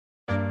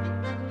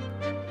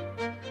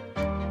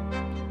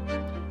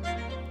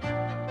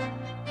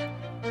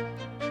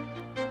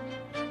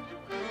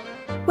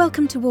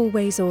Welcome to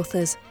Always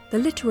Authors, the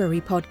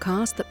literary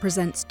podcast that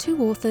presents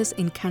two authors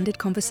in candid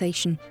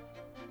conversation.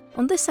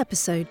 On this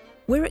episode,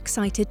 we're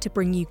excited to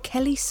bring you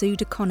Kelly Sue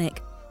DeConnick,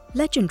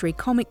 legendary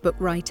comic book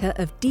writer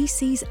of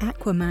DC's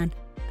Aquaman,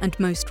 and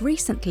most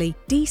recently,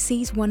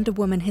 DC's Wonder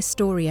Woman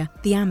Historia,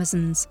 The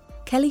Amazons.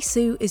 Kelly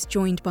Sue is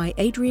joined by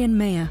Adrienne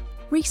Mayer,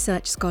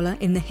 research scholar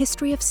in the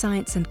history of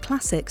science and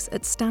classics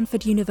at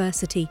Stanford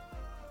University,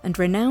 and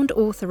renowned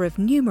author of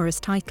numerous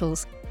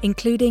titles,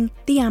 including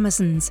The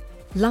Amazons,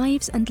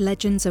 Lives and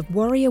Legends of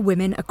Warrior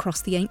Women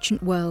Across the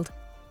Ancient World.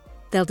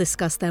 They'll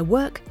discuss their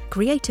work,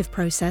 creative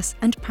process,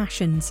 and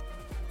passions.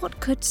 What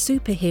could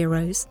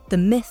superheroes, the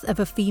myth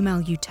of a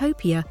female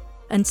utopia,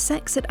 and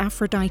sex at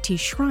Aphrodite's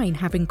shrine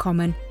have in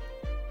common?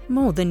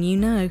 More than you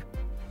know.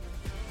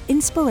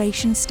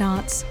 Inspiration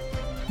starts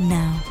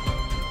now.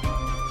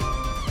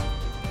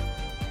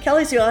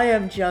 Kelly Sue, I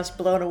am just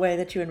blown away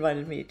that you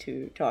invited me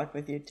to talk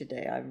with you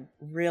today. I'm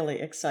really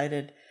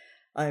excited.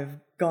 I've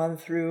gone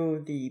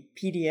through the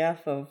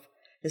PDF of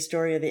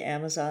Historia of the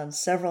Amazons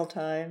several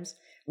times,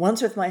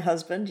 once with my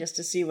husband just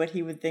to see what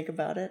he would think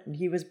about it, and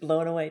he was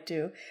blown away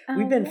too.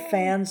 We've been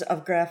fans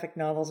of graphic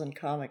novels and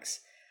comics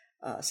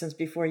since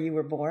before you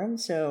were born,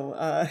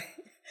 so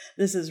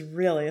this is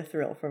really a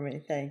thrill for me.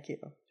 Thank you.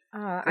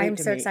 I'm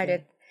so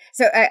excited.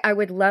 So I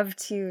would love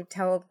to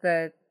tell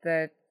the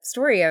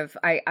story of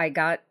I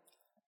got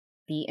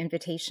the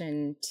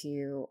invitation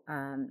to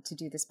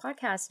do this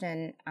podcast,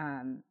 and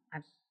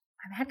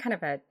I've had kind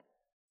of a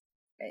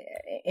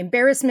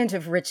embarrassment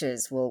of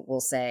riches,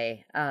 we'll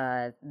say,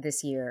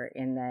 this year,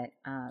 in that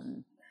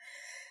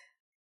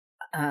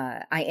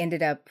I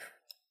ended up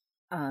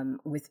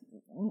with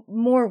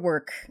more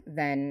work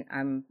than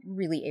I'm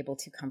really able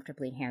to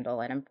comfortably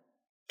handle, and I'm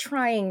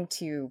trying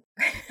to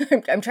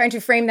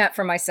frame that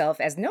for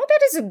myself as, no, that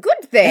is a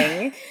good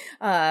thing,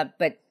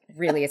 but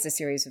really it's a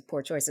series of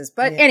poor choices.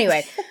 But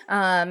anyway,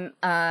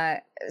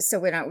 so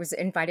when I was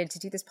invited to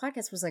do this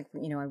podcast, I was like,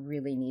 I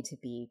really need to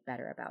be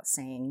better about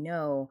saying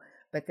no.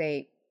 But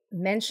they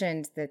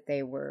mentioned that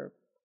the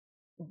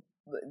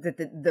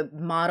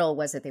model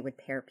was that they would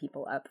pair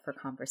people up for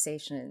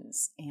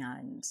conversations,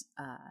 and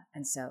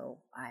so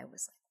I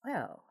was like,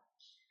 well,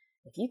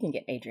 if you can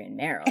get Adrienne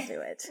Mayer, I'll do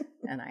it.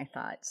 And I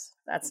thought,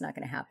 that's not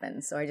going to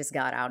happen. So I just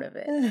got out of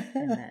it.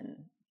 And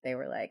then they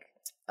were like,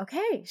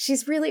 okay,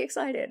 she's really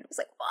excited. I was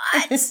like,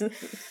 what?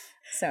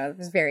 So it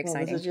was very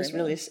exciting. This is just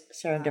really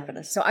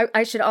serendipitous. So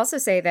I should also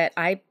say that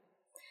I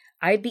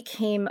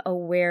became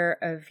aware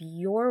of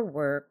your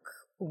work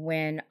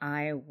when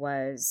I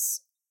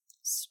was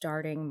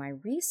starting my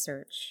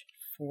research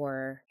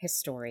for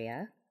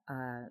Historia,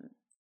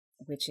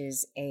 which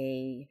is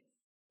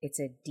it's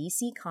a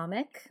DC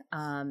comic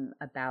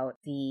about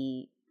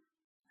the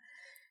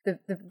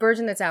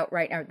version that's out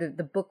right now.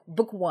 The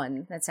book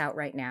one that's out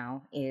right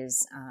now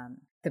is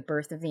The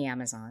Birth of the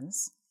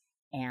Amazons,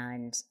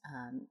 and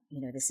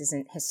this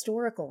isn't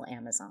historical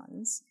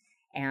Amazons,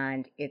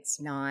 and it's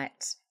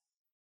not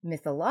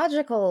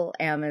mythological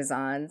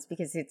Amazons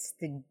because it's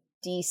the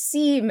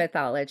DC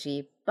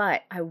mythology.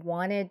 But I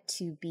wanted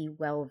to be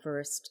well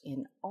versed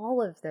in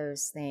all of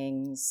those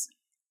things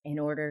in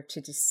order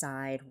to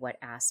decide what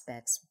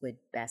aspects would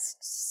best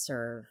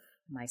serve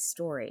my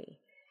story.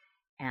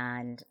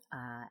 And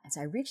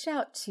so I reached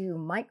out to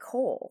Mike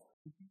Cole,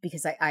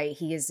 because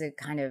he is a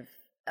kind of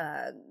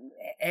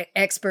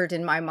expert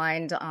in my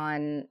mind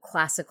on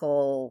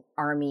classical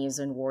armies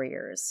and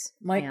warriors.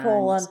 Mike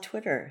Cole on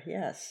Twitter,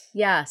 yes.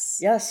 Yes.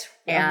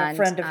 I'm a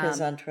friend of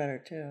his on Twitter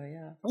too,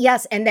 yeah.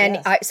 Yes, and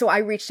then I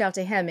reached out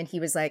to him, and he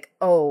was like,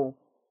 oh,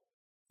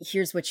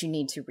 here's what you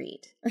need to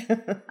read.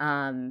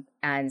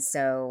 And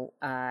so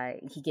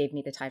he gave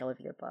me the title of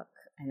your book.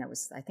 And that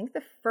was, I think,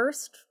 the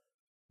first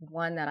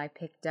one that I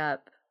picked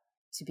up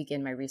to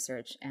begin my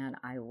research. And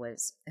I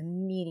was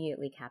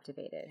immediately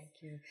captivated.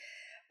 Thank you.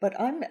 But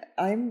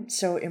I'm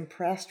so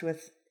impressed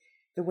with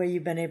the way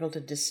you've been able to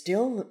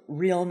distill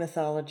real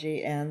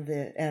mythology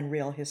and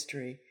real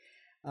history.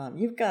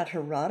 You've got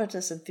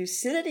Herodotus and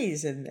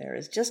Thucydides in there.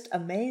 It's just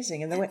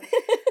amazing. And the way...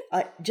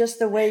 just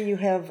the way you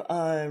have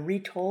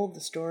retold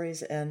the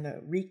stories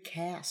and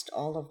recast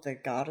all of the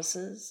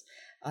goddesses,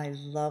 I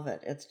love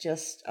it. It's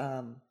just,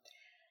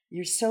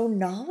 you're so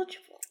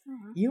knowledgeable.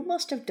 Mm-hmm. You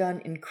must have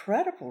done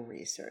incredible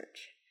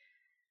research.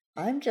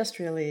 I'm just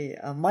really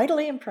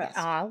mightily impressed.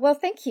 Well,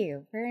 thank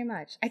you very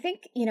much. I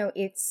think,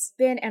 it's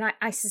been, and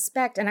I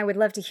suspect, and I would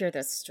love to hear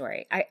this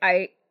story.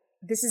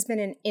 This has been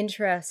an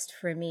interest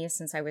for me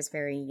since I was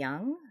very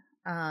young.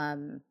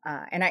 And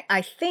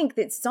I think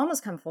that it's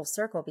almost come full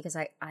circle, because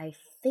I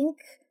think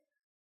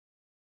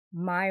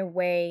my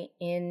way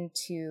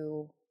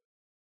into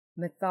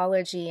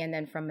mythology, and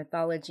then from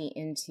mythology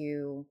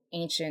into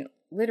ancient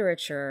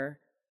literature,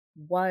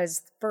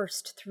 was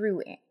first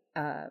through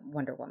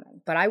Wonder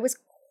Woman. But I was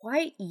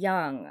quite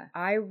young.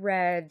 I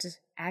read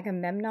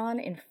Agamemnon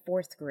in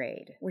 4th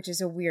grade, which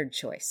is a weird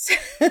choice.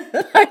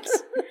 But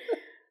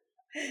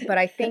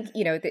I think,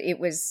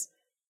 this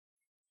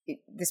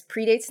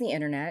predates the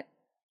internet.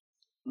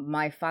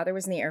 my father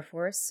was in the Air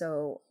Force,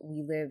 so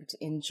we lived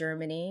in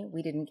Germany.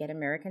 We didn't get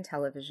American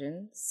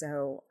television,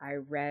 so I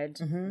read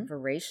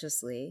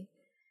voraciously.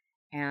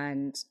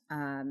 And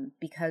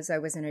because I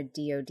was in a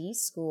DoD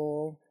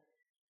school,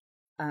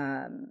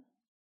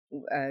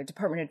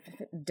 Department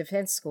of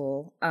Defense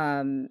school,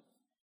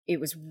 it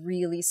was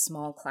really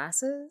small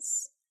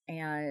classes,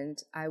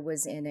 and I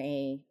was in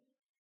a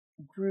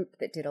group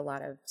that did a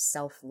lot of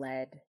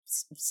self-led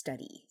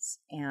studies,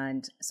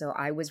 and so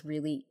I was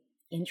really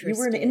interested. You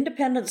were an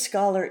independent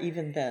scholar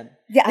even then.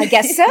 Yeah, I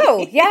guess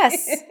so.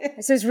 Yes,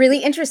 so I was really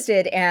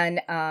interested,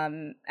 and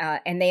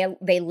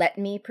they let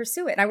me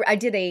pursue it. I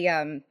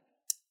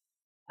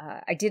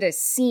did a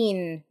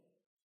scene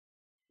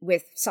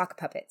with sock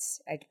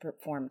puppets. I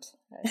performed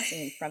a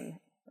scene from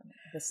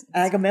this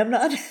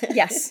Agamemnon.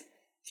 Yes,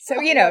 so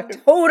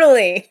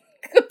totally.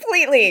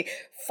 Completely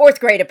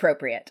fourth grade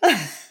appropriate.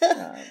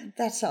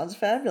 That sounds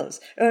fabulous.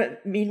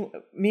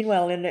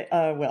 Meanwhile,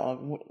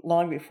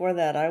 long before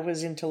that, I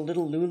was into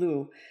Little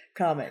Lulu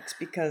comics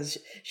because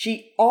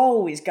she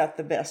always got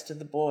the best of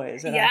the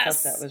boys, and I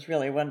thought that was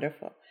really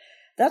wonderful.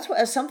 That's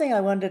something I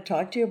wanted to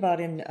talk to you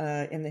about in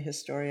the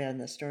Historia and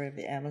the story of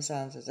the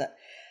Amazons. Is that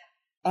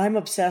I'm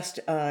obsessed,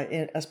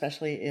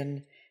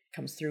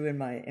 comes through in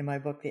my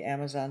book, The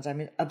Amazons.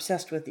 I'm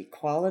obsessed with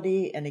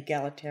equality and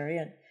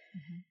egalitarian.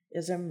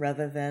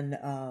 Rather than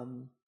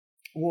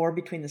war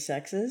between the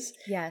sexes.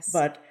 Yes.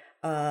 But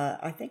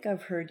I think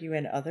I've heard you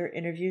in other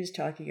interviews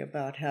talking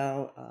about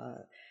how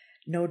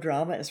no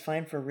drama is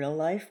fine for real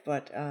life,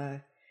 but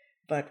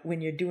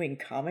when you're doing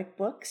comic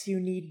books, you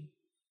need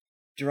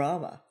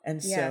drama.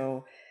 And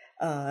so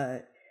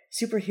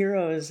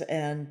superheroes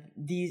and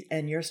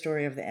your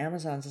story of the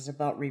Amazons is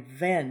about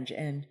revenge,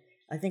 and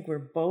I think we're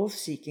both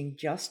seeking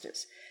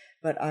justice.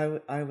 But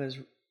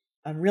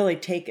I'm really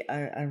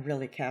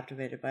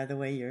captivated by the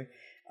way you're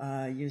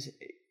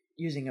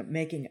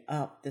making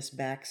up this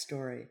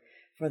backstory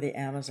for the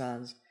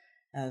Amazons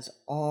as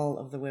all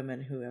of the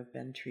women who have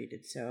been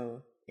treated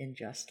so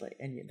unjustly,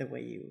 and the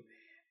way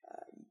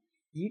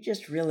you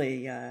just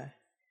really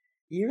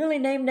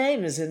name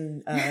names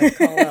and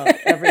call out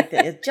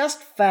everything. It's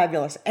just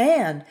fabulous,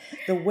 and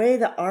the way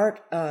the art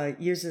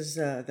uses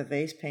the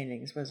vase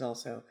paintings was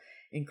also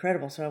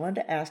incredible. So I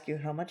wanted to ask you,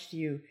 how much do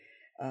you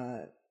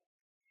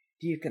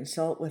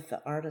consult with the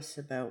artists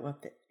about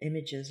what the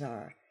images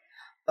are?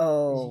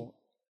 Oh,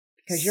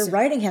 because your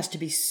writing has to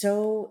be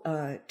so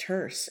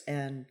terse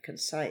and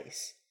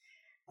concise.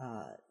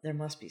 There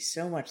must be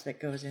so much that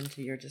goes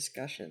into your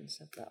discussions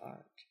of the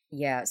art.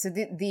 Yeah. So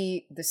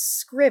the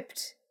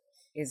script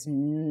is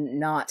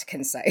not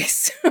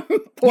concise.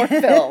 Poor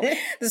Phil.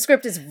 The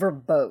script is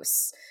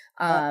verbose.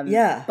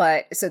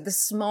 But so the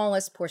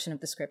smallest portion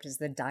of the script is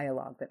the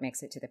dialogue that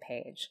makes it to the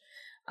page.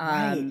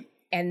 Right.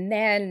 And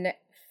then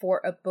for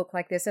a book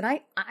like this, and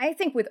I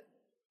think with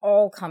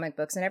all comic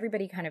books, and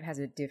everybody kind of has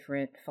a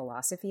different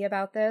philosophy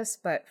about this,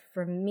 but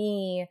for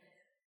me,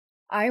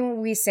 I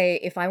always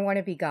say, if I want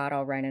to be God,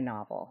 I'll write a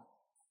novel.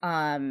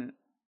 And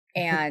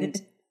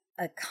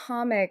a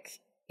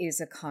comic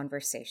is a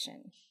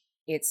conversation.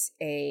 It's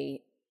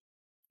a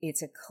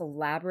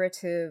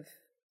collaborative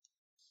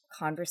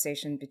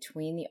conversation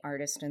between the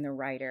artist and the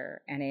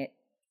writer, and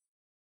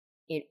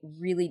it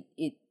really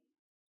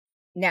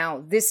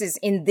now, this is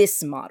in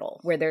this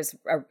model where there's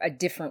a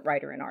different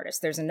writer and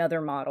artist. There's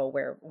another model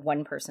where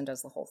one person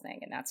does the whole thing,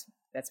 and that's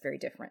very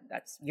different.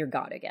 That's your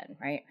God again,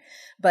 right?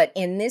 But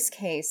in this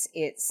case,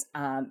 it's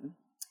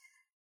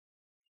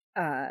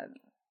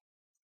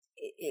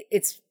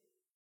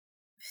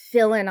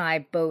Phil and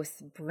I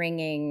both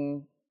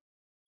bringing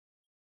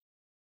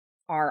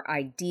our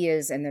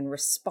ideas and then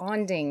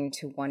responding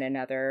to one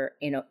another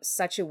in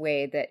such a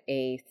way that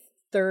a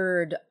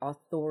third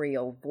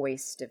authorial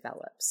voice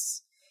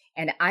develops.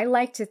 And I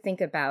like to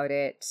think about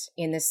it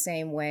in the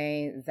same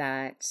way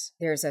that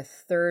there's a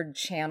third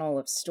channel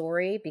of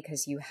story,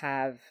 because you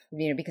have,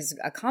 because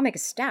a comic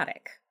is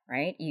static,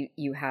 right?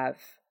 You have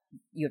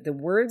the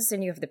words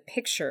and you have the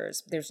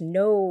pictures. There's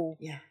no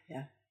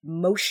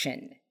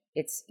motion.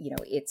 It's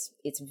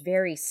it's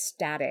very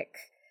static.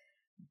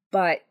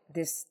 But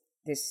this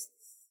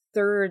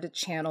third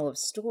channel of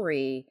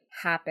story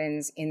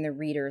happens in the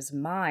reader's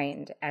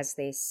mind as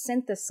they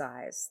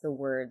synthesize the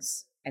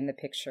words and the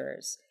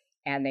pictures,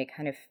 and they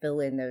kind of fill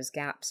in those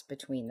gaps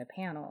between the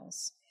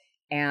panels.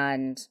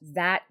 And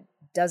that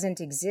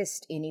doesn't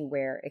exist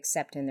anywhere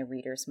except in the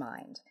reader's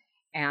mind.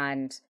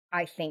 And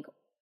I think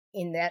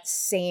in that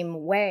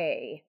same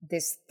way,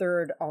 this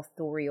third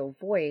authorial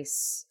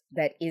voice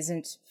that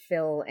isn't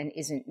Phil and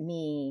isn't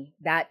me,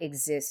 that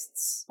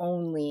exists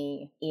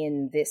only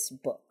in this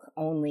book,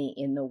 only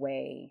in the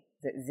way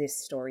that this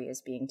story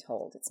is being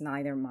told. It's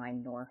neither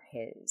mine nor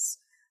his.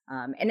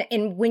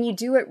 And when you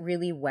do it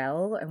really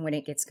well, and when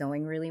it gets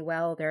going really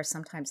well, there are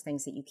sometimes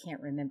things that you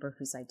can't remember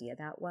whose idea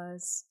that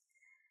was,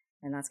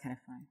 and that's kind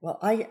of fun. Well,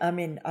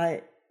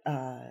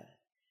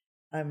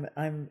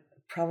 I'm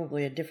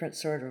probably a different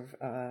sort of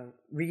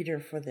reader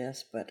for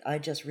this, but I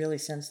just really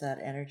sense that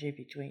energy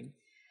between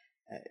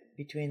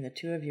the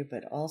two of you.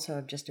 But also,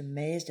 I'm just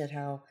amazed at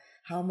how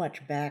how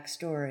much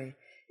backstory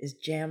is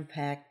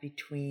jam-packed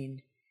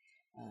between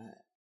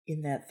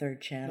in that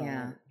third channel.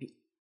 Yeah.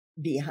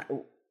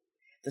 Behind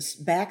the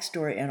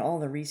backstory and all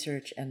the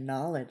research and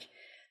knowledge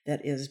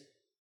that is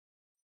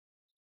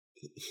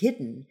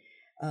hidden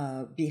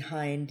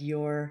behind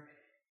your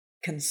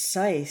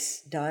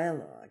concise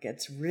dialogue.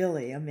 It's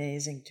really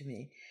amazing to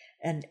me.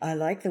 And I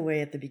like the way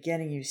at the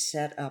beginning you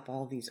set up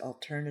all these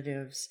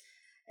alternatives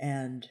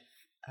and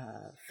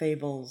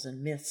fables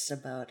and myths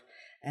about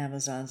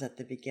Amazons at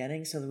the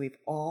beginning, so that we've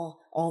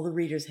all the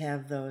readers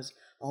have those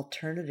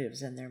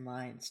alternatives in their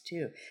minds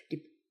too.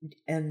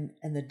 And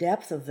the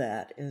depth of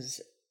that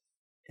is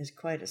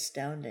quite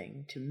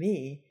astounding to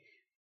me,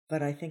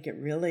 but I think it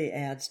really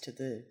adds to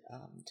the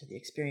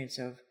experience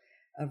of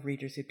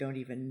readers who don't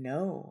even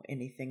know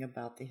anything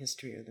about the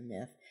history or the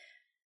myth.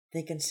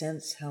 They can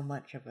sense how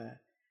much of a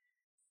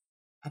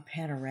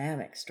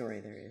panoramic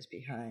story there is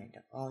behind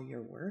all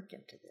your work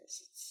into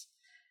this.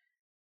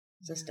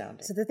 It's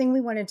astounding. So the thing we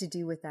wanted to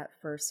do with that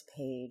first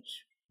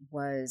page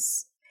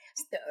was,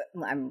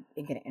 I'm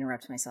going to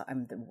interrupt myself.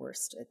 I'm the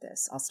worst at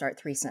this. I'll start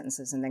 3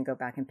 sentences and then go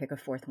back and pick a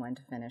fourth one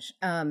to finish.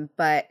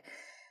 But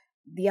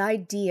the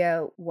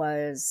idea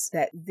was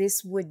that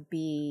this would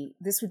be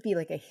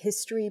like a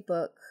history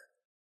book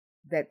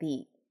that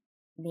the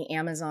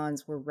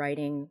Amazons were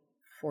writing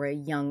for a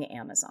young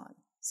Amazon.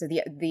 So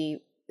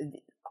the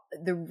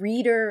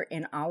reader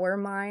in our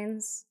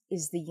minds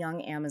is the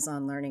young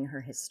Amazon learning her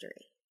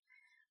history.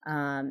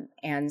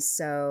 And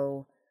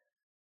so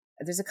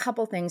there's a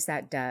couple things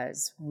that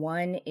does.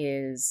 One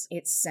is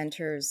it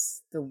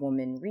centers the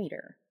woman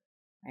reader,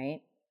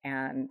 right?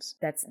 And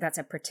that's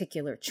a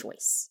particular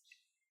choice.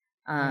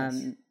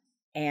 Yes.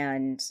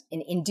 And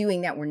in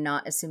doing that, we're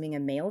not assuming a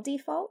male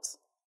default,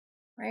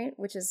 right?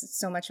 Which is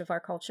so much of our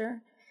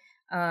culture.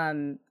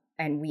 And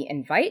we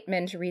invite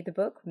men to read the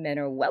book. Men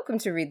are welcome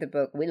to read the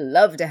book. We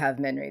love to have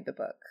men read the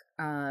book.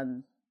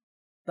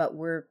 But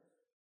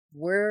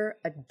we're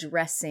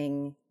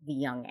addressing the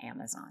young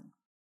Amazon.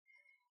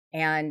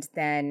 And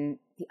then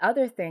the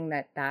other thing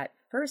that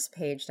first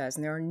page does,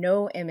 and there are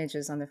no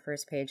images on the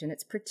first page, and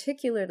it's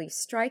particularly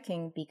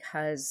striking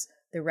because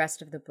the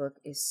rest of the book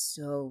is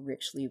so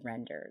richly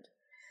rendered.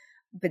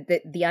 But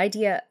the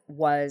idea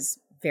was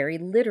very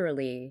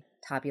literally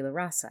tabula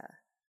rasa.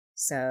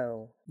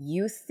 So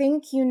you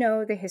think you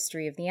know the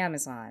history of the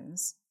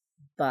Amazons,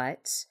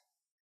 but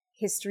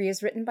history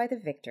is written by the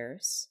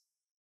victors.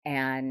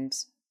 And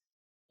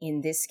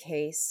in this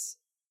case,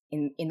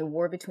 in the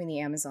war between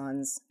the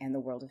Amazons and the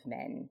world of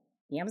men,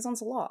 the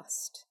Amazons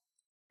lost.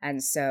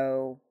 And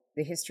so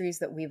the histories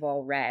that we've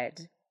all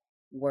read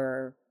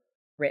were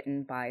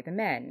written by the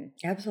men.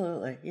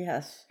 Absolutely,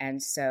 yes.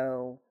 And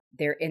so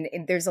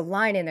there's a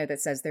line in there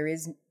that says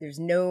there's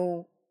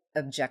no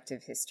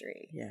objective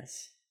history.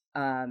 Yes.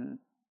 But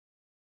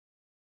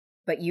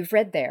you've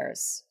read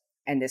theirs,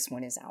 and this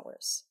one is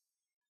ours.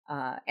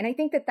 And I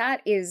think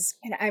that is,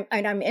 and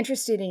I'm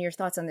interested in your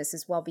thoughts on this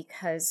as well,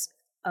 because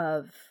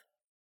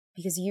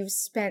you've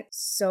spent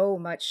so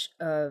much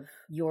of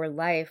your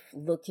life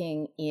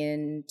looking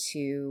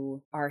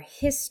into our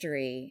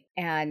history.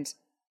 And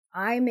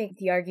I make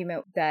the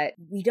argument that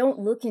we don't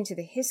look into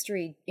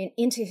history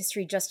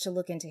just to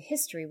look into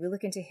history. We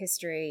look into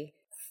history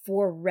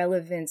for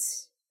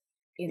relevance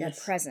in the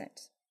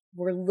present.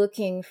 We're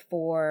looking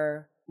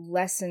for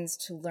lessons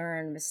to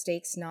learn,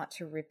 mistakes not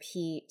to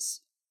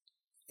repeat,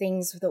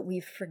 things that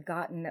we've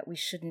forgotten that we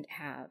shouldn't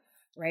have,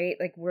 right?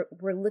 Like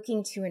we're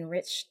looking to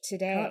enrich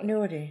today.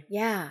 Continuity.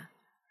 Yeah.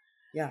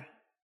 Yeah.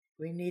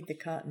 We need the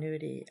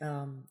continuity.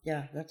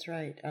 Yeah, that's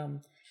right.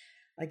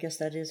 I guess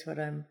that is what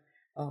I'm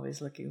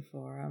always looking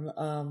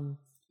for.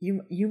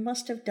 You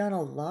must have done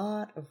a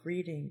lot of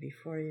reading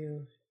before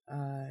you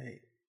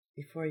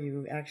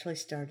actually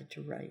started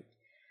to write.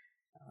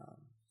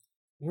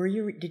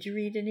 Did you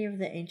read any of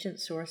the ancient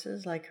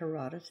sources like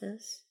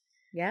Herodotus?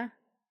 Yeah.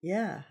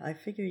 Yeah, I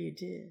figure you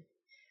did.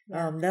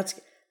 Yeah.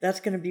 That's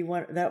going to be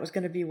that was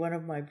going to be one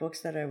of my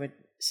books that I would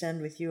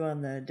send with you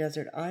on the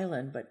desert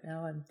island, but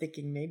now I'm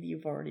thinking maybe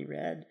you've already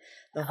read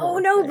the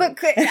whole thing. But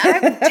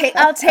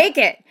I'll take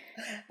it.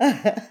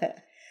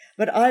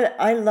 But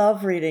I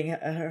love reading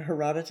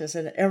Herodotus,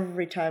 and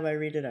every time I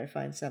read it, I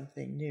find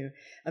something new.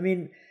 I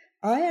mean,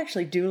 I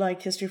actually do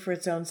like history for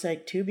its own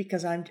sake too,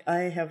 because I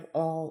have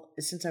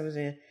since I was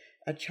a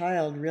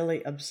child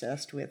really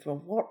obsessed with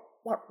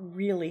what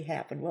really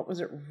happened, what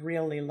was it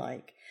really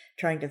like,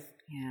 trying to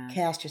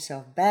cast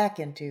yourself back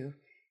into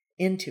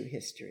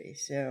history.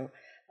 So,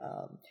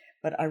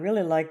 but I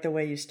really like the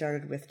way you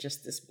started with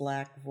just this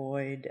black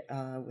void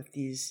with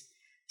these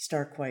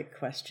stark white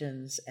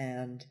questions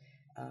and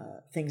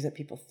things that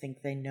people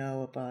think they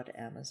know about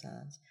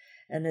Amazons.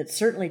 And it's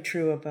certainly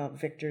true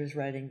about victors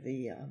writing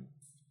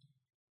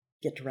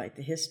get to write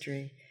the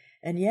history.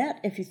 And yet,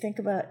 if you think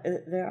about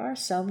it, there are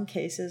some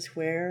cases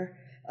where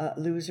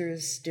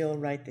losers still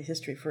write the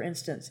history. For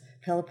instance,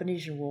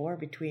 Peloponnesian War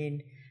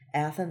between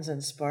Athens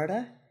and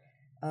Sparta.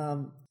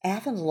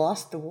 Athens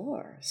lost the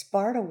war.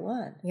 Sparta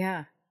won.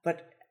 Yeah.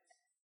 But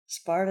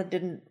Sparta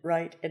didn't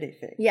write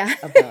anything Yeah.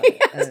 about it.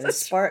 Yes,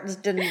 Spartans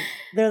didn't,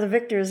 they're the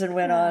victors and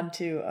went on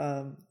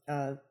to,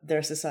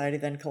 their society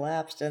then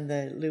collapsed, and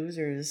the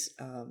losers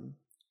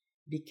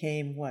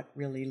became what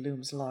really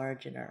looms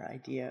large in our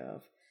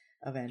idea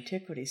of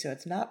antiquity. So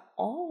it's not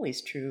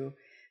always true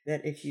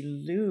that if you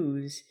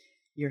lose,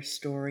 your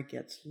story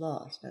gets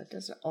lost. Now, it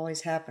doesn't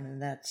always happen,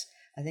 and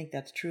I think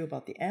that's true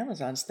about the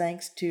Amazons,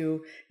 thanks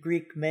to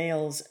Greek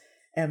males'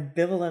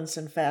 ambivalence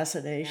and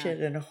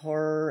fascination and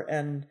horror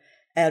and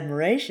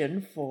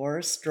admiration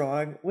for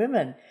strong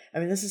women. I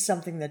mean, this is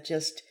something that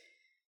just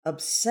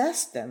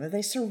obsessed them, and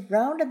they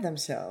surrounded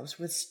themselves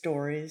with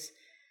stories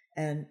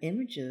and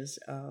images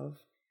of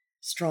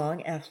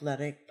strong,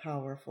 athletic,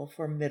 powerful,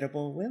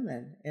 formidable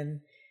women,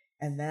 and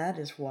that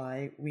is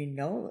why we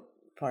know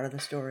part of the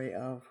story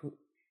of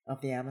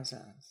the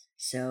Amazons.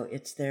 So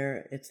it's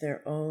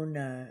their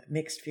own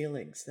mixed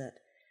feelings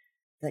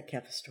that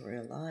kept the story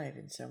alive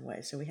in some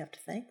way. So we have to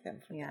thank them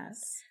for that.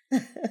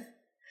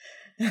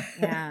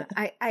 Yeah,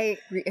 I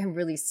am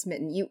really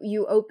smitten.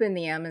 You open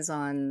the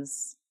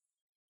Amazons,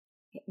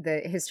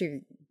 the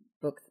history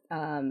book,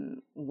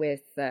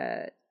 with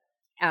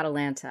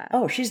Atalanta.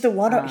 Oh, she's the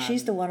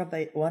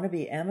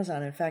wannabe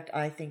Amazon. In fact,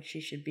 I think she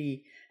should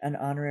be an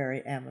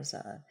honorary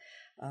Amazon.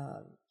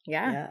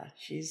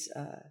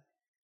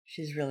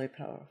 She's really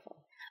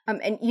powerful.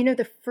 And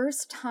the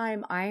first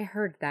time I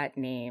heard that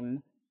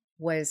name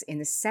was in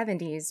the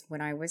 70s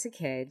when I was a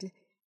kid.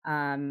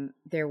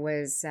 There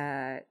was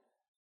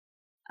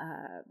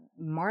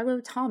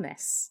Marlo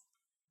Thomas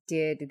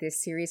did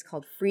this series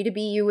called Free to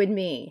Be You and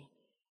Me.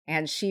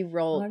 And she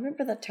wrote... I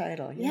remember the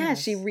title. Yes. Yeah,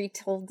 she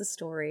retold the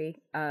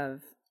story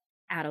of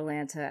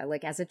Atalanta,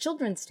 like as a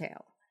children's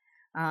tale.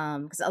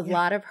 Because a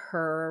lot of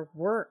her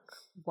work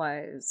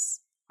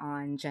was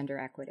on gender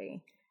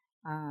equity.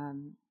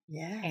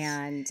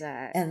 Yes.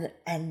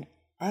 And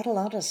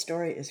Atalanta's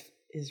story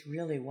is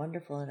really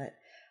wonderful, and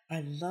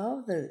I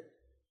love the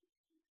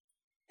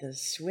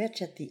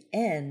switch at the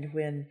end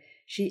when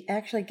she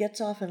actually gets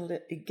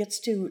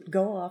to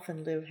go off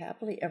and live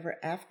happily ever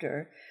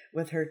after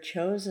with her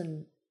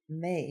chosen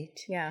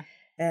mate. Yeah.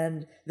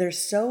 And they're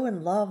so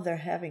in love, they're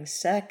having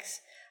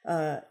sex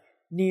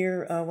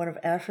near one of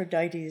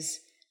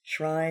Aphrodite's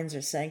shrines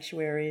or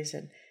sanctuaries,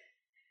 and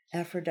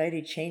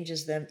Aphrodite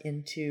changes them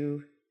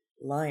into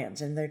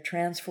lions, and they're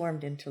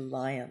transformed into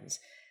lions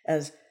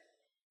as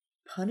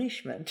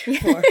punishment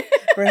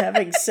for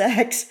having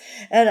sex.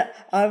 And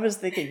I was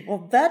thinking,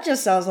 well, that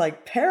just sounds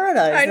like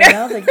paradise. And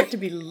now they get to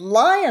be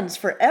lions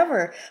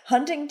forever,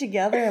 hunting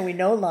together, and we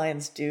know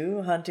lions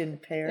do hunt in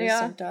pairs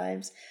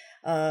sometimes.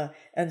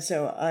 And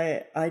so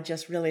I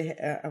just really,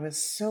 I was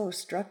so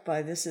struck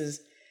by this.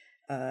 Is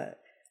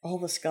all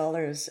the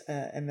scholars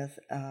and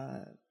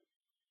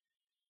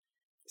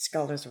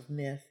scholars of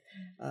myth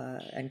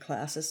and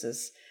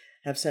classicists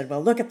have said,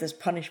 well, look at this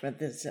punishment.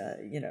 This,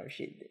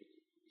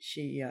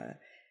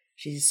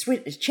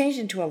 she's changed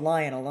into a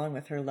lion along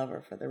with her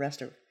lover for the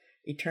rest of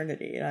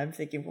eternity. And I'm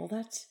thinking, well,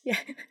 that's... Yeah,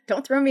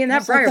 don't throw me in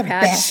that briar like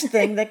patch. The best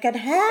thing that could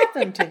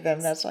happen to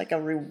them. That's like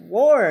a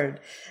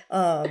reward.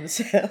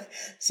 So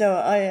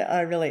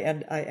I really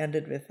I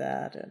ended with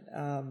that.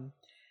 And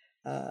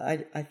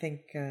I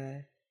think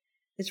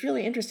it's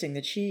really interesting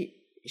that she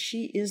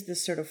is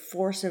this sort of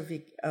force of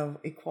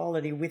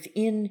equality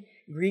within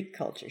Greek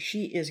culture.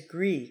 She is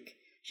Greek.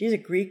 She's a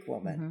Greek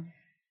woman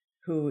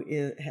who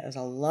has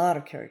a lot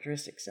of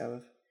characteristics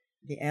of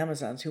the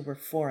Amazons, who were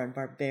foreign,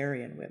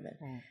 barbarian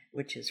women,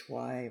 which is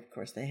why, of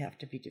course, they have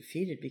to be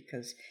defeated,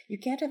 because you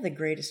can't have the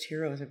greatest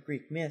heroes of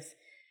Greek myth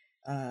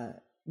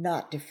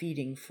not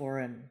defeating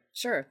foreign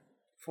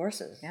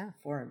forces,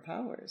 foreign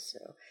powers.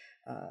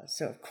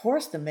 So of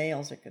course the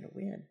males are going to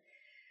win.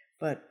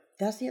 But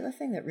that's the other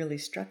thing that really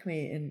struck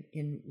me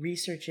in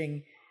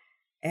researching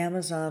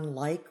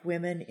Amazon-like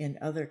women in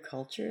other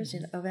cultures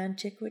of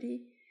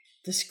antiquity.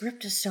 The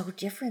script is so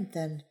different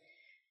than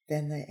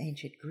the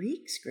ancient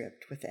Greek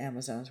script with the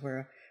Amazons,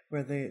 where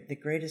the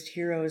greatest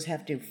heroes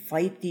have to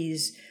fight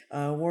these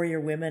warrior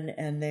women,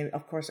 and they,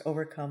 of course,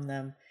 overcome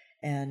them,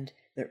 and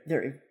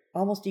they're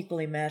almost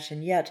equally matched,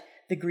 and yet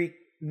the Greek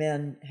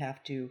men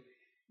have to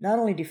not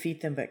only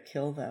defeat them, but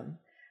kill them.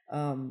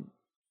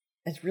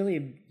 It's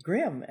really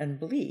grim and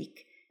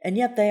bleak, and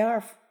yet they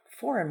are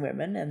foreign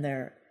women, and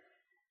they're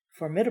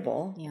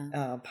formidable,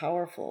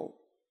 powerful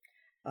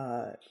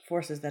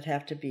forces that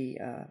have to be...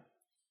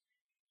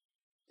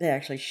 they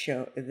actually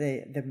show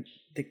the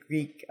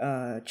Greek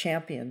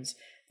champions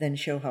then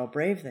show how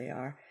brave they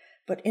are.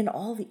 But in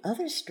all the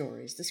other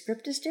stories, the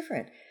script is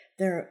different.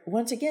 They're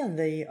once again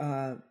the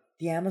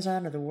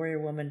Amazon or the warrior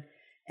woman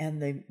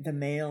and the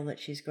male that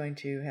she's going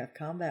to have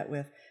combat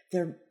with.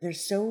 They're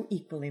so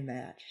equally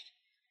matched.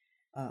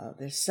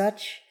 They're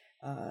such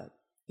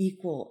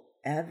equal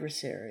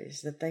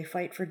adversaries that they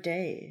fight for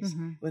days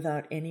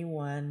without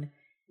anyone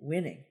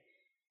winning.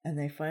 And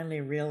they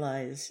finally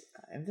realize,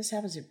 and this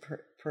happens in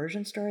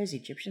Persian stories,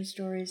 Egyptian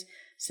stories,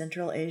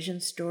 Central Asian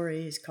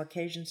stories,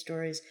 Caucasian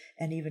stories,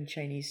 and even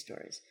Chinese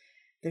stories.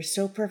 They're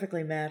so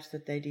perfectly matched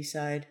that they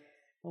decide,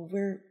 well,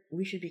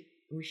 we should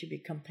be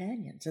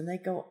companions. And they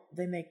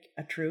make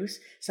a truce.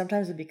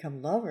 Sometimes they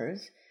become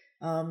lovers,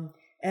 and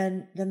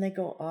then they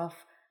go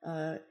off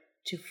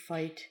to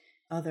fight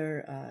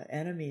other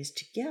enemies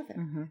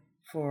together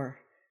for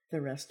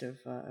the rest of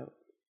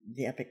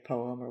the epic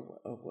poem or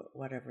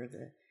whatever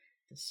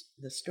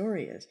the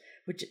story is,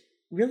 which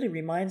really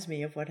reminds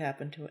me of what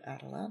happened to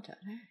Atalanta.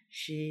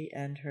 She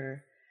and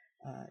her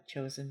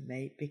chosen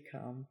mate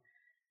become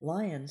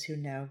lions who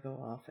now go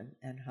off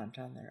and hunt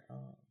on their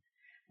own.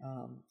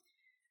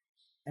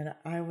 And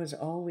I was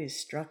always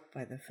struck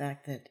by the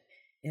fact that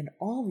in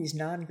all these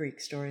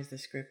non-Greek stories, the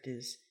script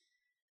is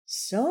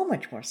so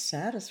much more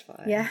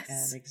satisfying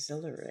and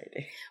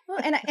exhilarating. Well,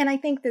 and I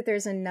think that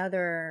there's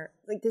another,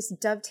 like, this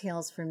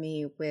dovetails for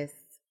me with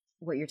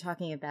what you're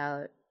talking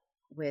about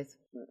with,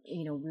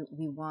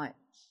 we want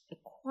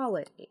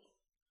equality.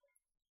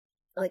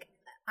 Like,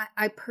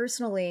 I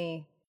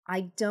personally,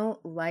 I don't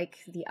like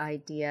the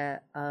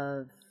idea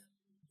of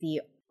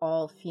the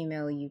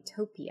all-female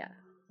utopia.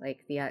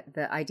 Like the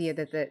idea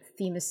that the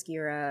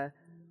Themyscira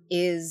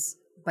is,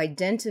 by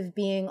dint of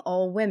being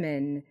all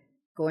women,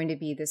 going to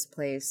be this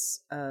place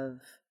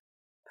of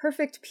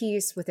perfect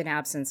peace with an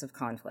absence of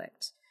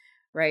conflict,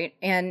 right?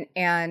 And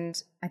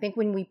I think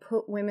when we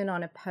put women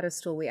on a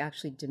pedestal, we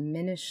actually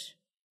diminish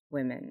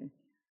women.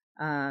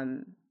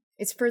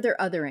 It's further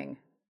othering.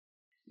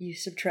 You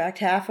subtract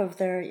half of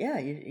their,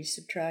 you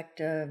subtract...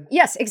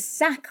 yes,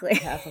 exactly.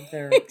 Half of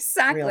their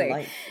exactly. real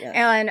life.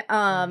 Yes.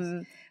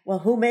 And... Well,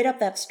 who made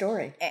up that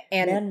story?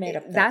 And men made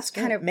up that that's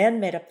story. kind of... Men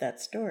made up that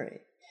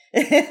story.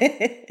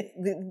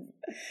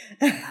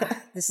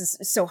 This is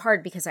so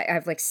hard because I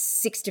have like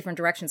 6 different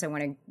directions I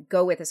want to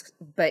go with this.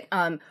 But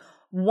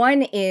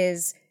one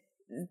is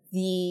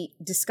the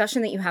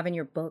discussion that you have in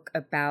your book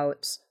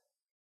about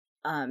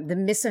the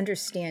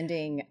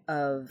misunderstanding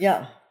of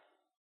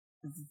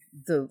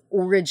the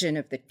origin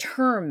of the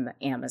term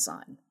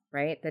Amazon,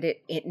 right? That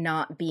it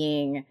not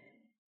being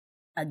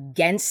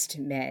against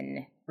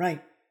men.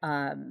 Right.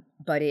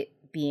 But it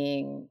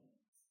being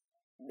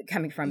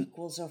coming from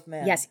equals of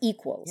men. Yes,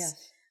 equals.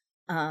 Yes.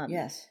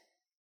 Yes.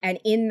 And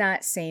in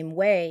that same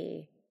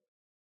way,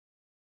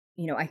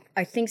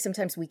 I think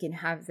sometimes we can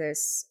have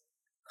this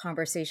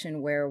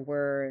conversation where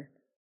we're,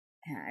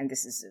 and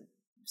this is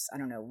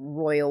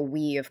royal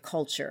we of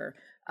culture,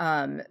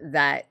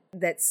 that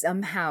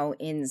somehow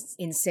in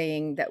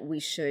saying that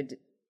we should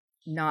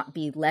not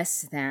be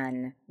less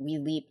than, we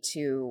leap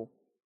to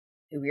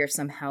we are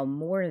somehow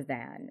more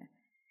than.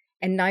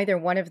 And neither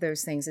one of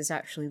those things is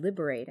actually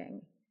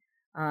liberating.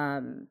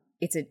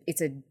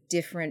 It's a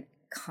different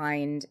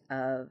kind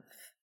of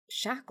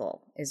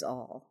shackle, is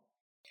all.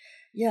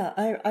 Yeah,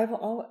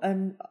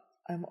 I'm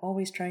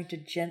always trying to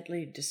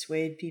gently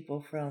dissuade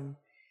people from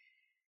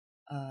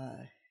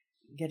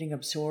getting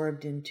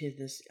absorbed into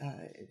this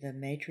the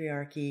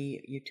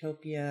matriarchy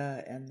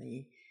utopia and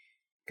the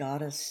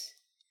goddess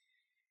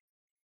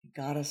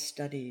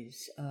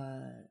studies.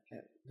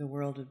 The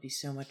world would be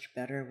so much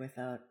better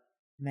without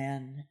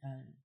men.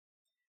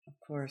 Of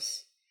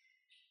course,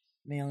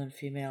 male and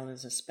female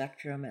is a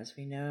spectrum, as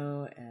we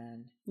know,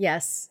 and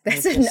yes,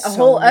 that's a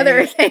whole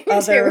other thing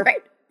too,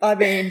 right? I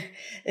mean,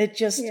 it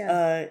just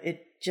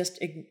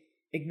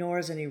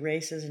ignores and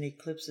erases and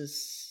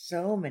eclipses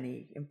so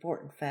many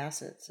important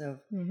facets of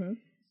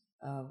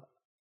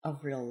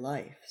real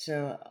life.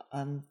 So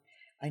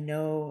I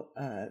know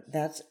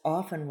that's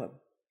often what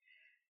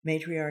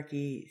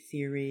matriarchy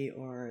theory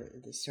or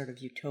this sort of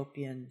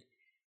utopian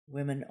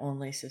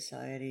women-only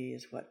society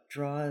is what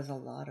draws a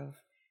lot of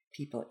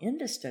people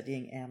into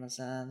studying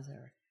Amazons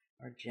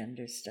or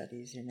gender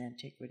studies in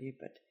antiquity,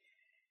 but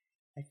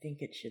I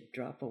think it should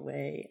drop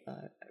away.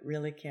 I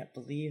really can't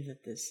believe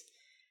that this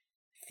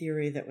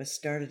theory that was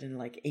started in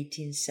like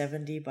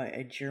 1870 by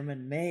a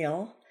German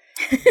male,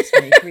 this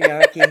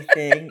matriarchy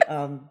thing,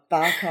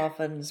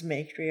 Bachhofen's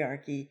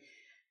matriarchy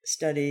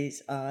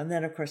studies, and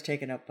then of course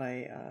taken up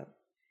by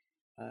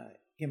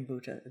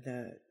Gimbuta,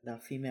 the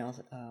female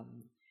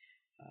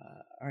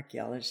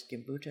archaeologist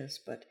Gimbutas,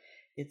 but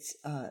it's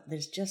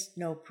there's just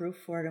no proof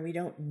for it, and we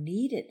don't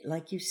need it.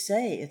 Like you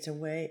say, it's a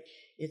way.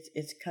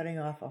 It's cutting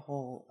off a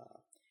whole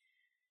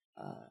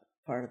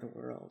part of the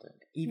world, and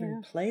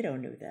even Plato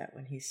knew that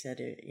when he said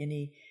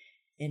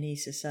any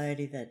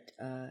society that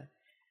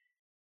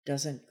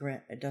doesn't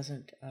grant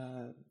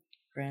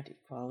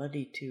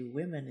equality to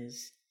women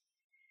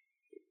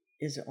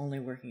is only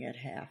working at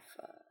half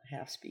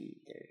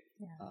speed.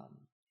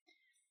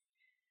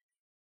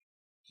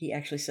 He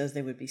actually says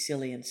they would be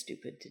silly and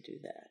stupid to do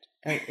that.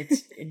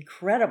 It's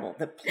incredible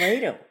that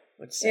Plato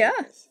would say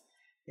this.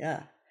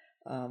 Yeah.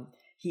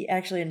 He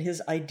actually, in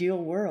his ideal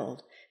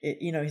world,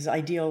 his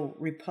ideal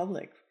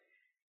republic,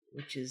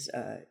 which is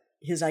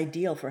his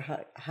ideal for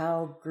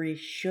how Greece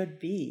should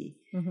be,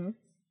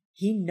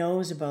 he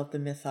knows about the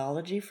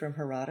mythology from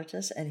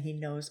Herodotus, and he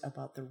knows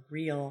about the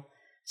real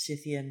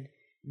Scythian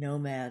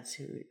nomads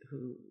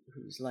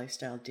whose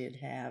lifestyle did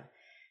have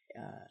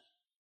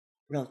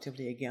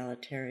relatively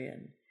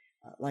egalitarian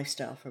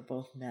lifestyle for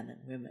both men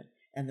and women,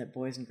 and that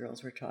boys and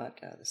girls were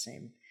taught the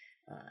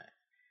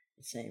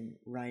the same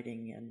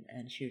writing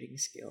and shooting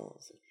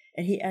skills.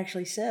 And he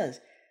actually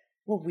says,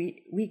 well,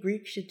 we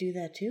Greeks should do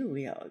that too.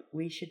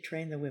 We should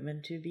train the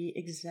women to be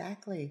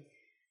exactly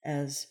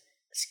as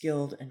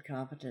skilled and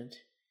competent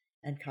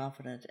and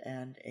confident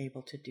and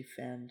able to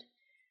defend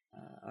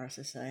our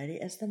society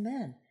as the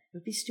men. It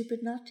would be stupid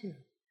not to.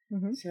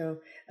 Mm-hmm. So,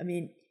 I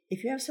mean,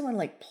 if you have someone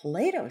like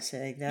Plato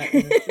saying that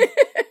in the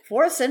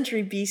 4th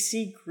century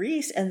BC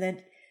Greece, and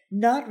then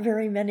not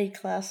very many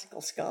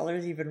classical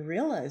scholars even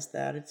realize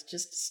that, it's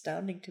just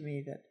astounding to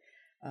me that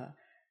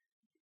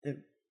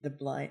the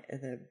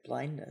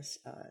blindness,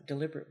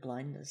 deliberate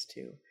blindness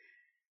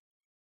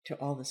to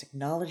all this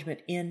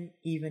acknowledgement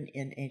even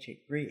in ancient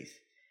Greece,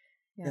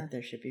 that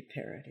there should be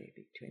parity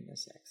between the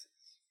sexes.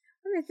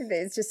 I think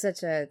that it's just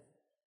such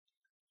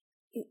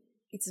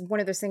it's one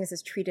of those things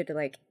that's treated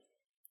like,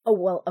 oh,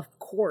 well, of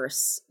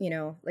course,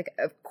 like,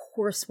 of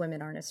course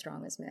women aren't as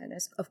strong as men.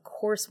 Of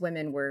course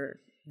women were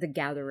the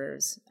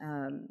gatherers,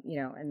 and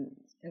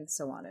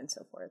so on and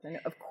so forth. And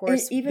of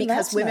course, even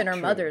because women are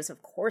mothers,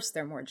 of course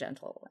they're more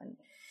gentle. And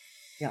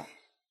yeah.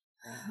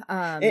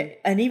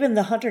 And even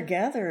the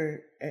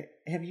hunter-gatherer,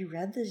 have you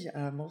read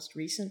the most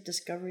recent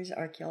discoveries,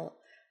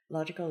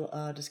 archaeological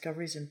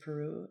discoveries in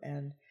Peru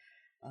and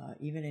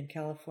even in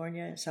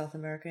California, South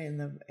America, in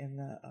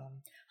the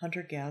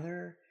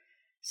hunter-gatherer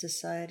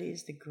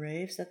societies, the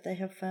graves that they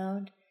have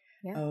found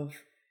of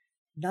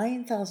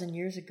 9,000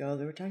 years ago?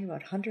 They were talking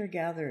about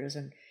hunter-gatherers,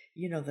 and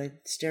the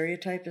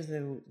stereotype is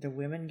the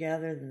women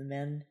gathered and the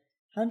men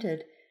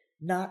hunted.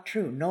 Not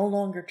true, no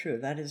longer true.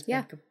 That has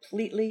been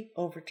completely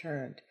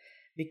overturned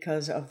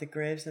because of the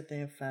graves that they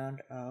have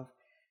found of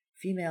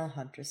female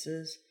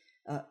huntresses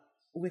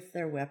with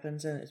their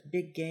weapons, and it's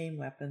big game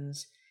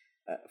weapons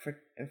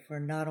for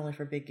not only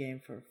for big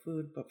game for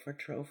food but for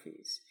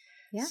trophies.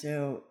 Yeah.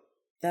 So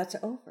that's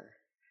over.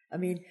 I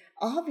mean,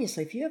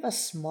 obviously, if you have a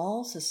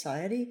small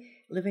society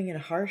living in a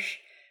harsh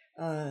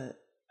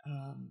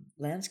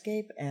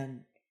landscape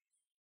and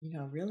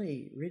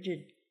really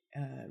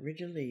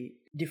rigidly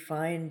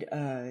defined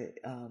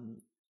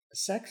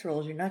sex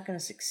roles, you're not going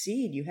to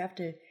succeed. You have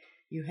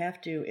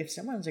to. If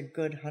someone's a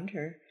good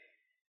hunter,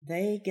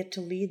 they get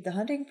to lead the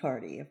hunting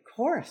party, of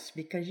course,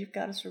 because you've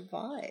got to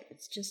survive.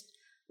 It's just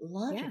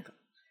logical. Yeah.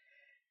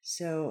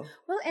 So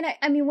well, and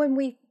I mean, when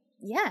we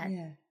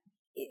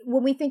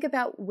think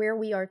about where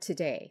we are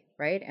today,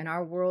 right, and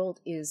our world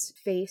is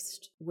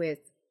faced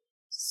with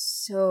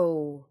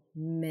so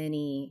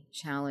many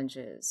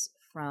challenges,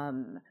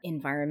 from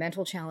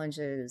environmental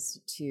challenges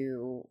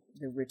to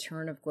the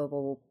return of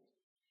global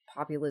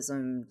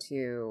populism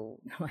to,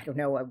 I don't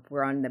know,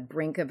 we're on the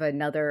brink of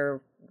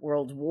another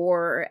world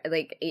war.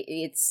 Like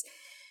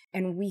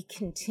and we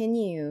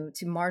continue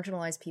to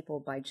marginalize people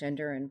by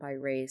gender and by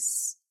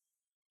race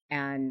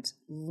and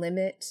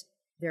limit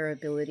their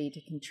ability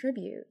to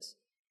contribute.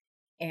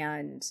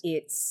 And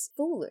it's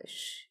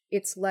foolish.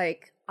 It's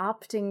like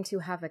opting to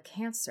have a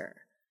cancer.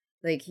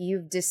 Like,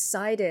 you've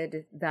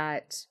decided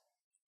that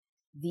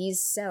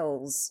these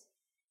cells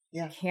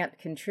can't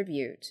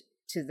contribute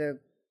to the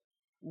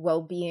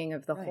well-being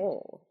of the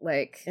whole.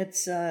 Like,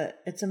 it's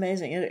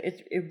amazing.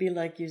 It'd be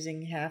like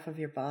using half of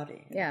your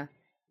body. Yeah.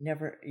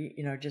 Never,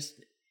 just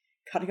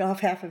cutting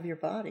off half of your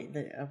body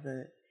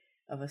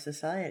of a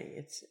society.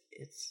 It's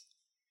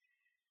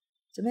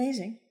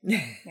amazing.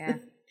 Yeah.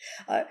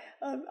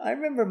 I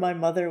remember my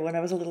mother, when I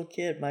was a little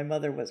kid, my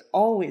mother was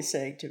always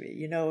saying to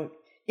me,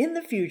 in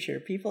the future,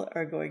 people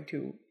are going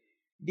to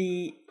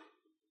be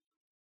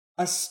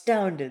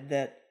astounded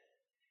that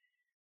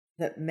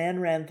men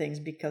ran things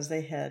because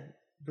they had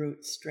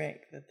brute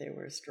strength, that they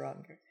were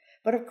stronger.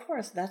 But of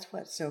course, that's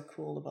what's so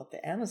cool about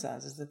the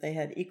Amazons, is that they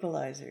had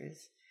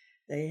equalizers.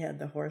 They had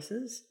the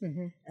horses,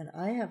 and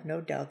I have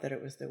no doubt that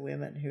it was the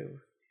women who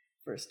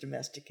first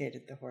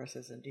domesticated the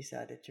horses and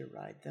decided to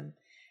ride them.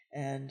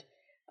 And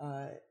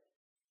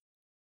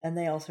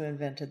they also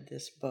invented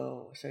this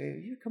bow. So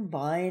you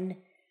combine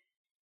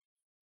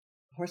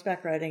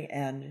horseback riding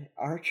and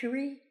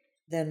archery,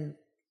 then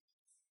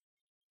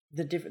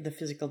the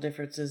physical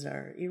differences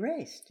are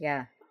erased.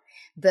 Yeah.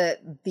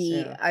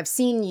 I've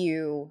seen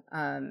you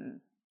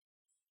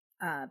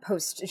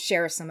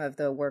share some of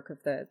the work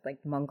of the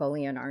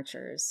Mongolian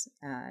archers,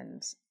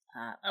 and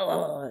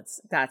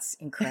that's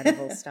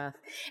incredible stuff.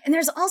 And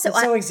there's also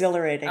it's so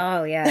exhilarating.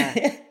 Oh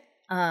yeah.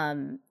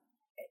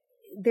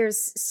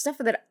 There's stuff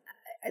that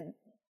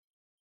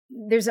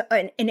there's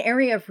an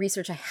area of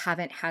research I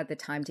haven't had the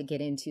time to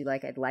get into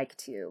like I'd like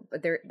to,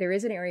 but there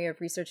is an area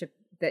of research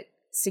that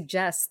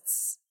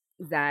suggests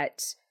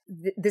that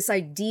this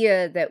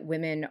idea that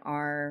women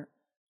are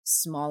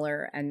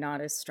smaller and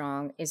not as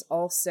strong is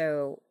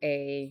also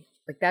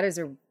that is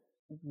a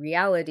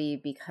reality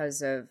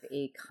because of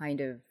a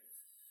kind of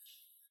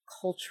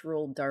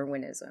cultural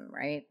Darwinism,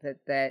 right?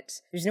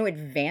 That there's no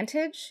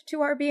advantage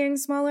to our being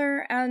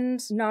smaller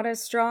and not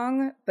as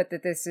strong, but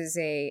that this is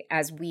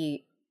as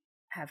we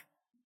have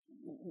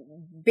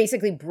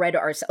basically bred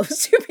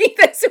ourselves to be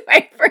this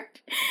way for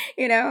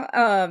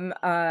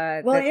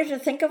Well, you have to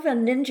think of a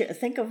ninja.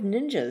 Think of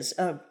ninjas.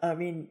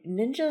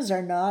 Ninjas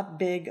are not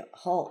big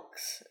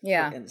hulks,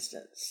 for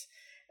instance,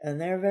 and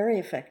they're very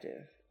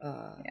effective.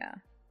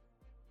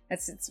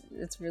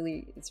 It's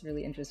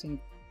really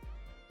interesting.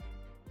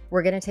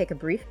 We're going to take a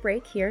brief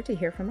break here to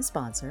hear from a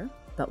sponsor,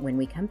 but when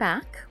we come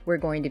back, we're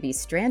going to be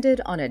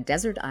stranded on a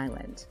desert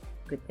island.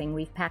 Good thing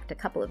we've packed a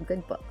couple of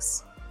good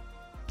books.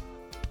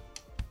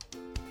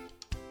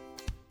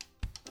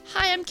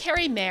 Hi, I'm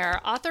Carrie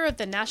Mayer, author of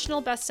the national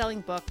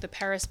best-selling book, The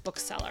Paris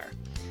Bookseller.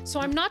 So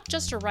I'm not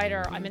just a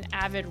writer, I'm an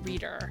avid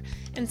reader.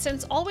 And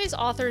since Always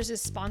Authors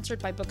is sponsored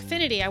by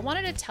Bookfinity, I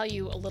wanted to tell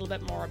you a little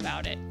bit more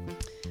about it.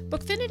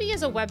 Bookfinity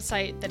is a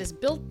website that is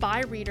built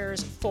by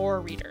readers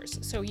for readers,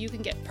 so you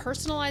can get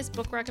personalized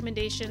book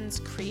recommendations,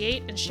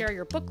 create and share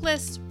your book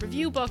lists,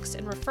 review books,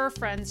 and refer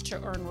friends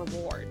to earn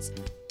rewards.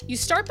 You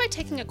start by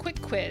taking a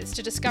quick quiz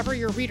to discover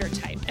your reader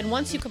type, and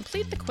once you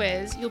complete the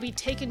quiz, you'll be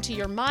taken to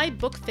your My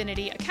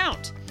Bookfinity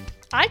account.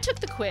 I took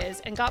the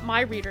quiz and got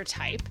my reader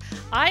type.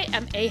 I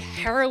am a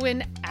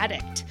heroine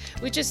addict,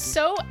 which is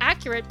so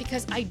accurate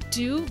because I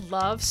do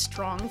love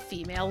strong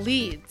female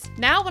leads.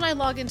 Now when I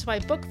log into my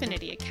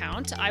Bookfinity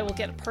account, I will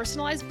get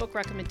personalized book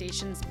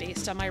recommendations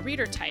based on my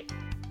reader type.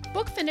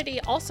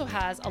 Bookfinity also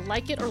has a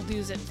like it or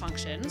lose it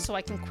function, so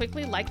I can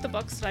quickly like the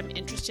books that I'm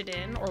interested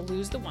in or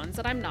lose the ones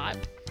that I'm not.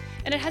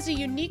 And it has a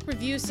unique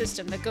review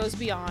system that goes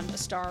beyond a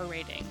star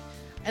rating.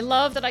 I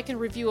love that I can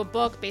review a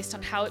book based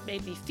on how it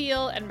made me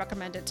feel and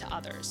recommend it to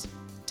others.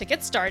 To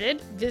get started,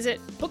 visit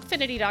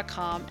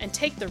bookfinity.com and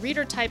take the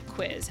reader type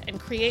quiz and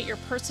create your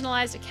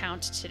personalized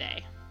account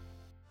today.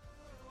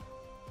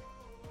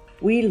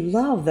 We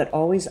love that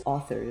Always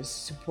Authors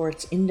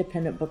supports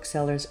independent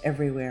booksellers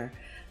everywhere.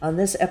 On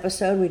this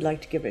episode, we'd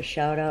like to give a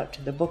shout out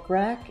to the Book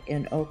Rack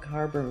in Oak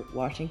Harbor,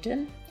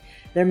 Washington.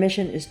 Their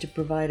mission is to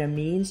provide a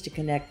means to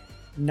connect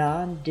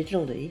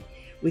non-digitally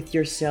with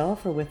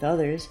yourself or with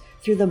others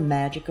through the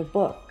magic of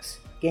books,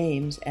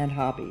 games, and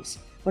hobbies.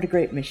 What a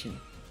great mission.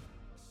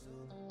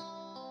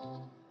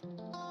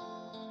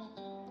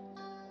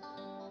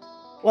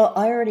 Well,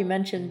 I already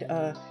mentioned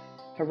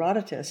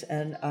Herodotus,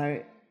 and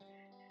I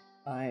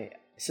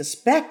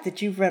suspect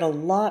that you've read a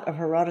lot of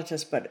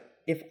Herodotus, but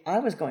if I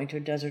was going to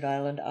a desert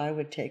island, I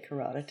would take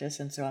Herodotus,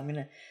 and so I'm going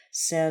to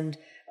send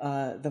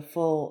the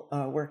full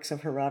works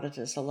of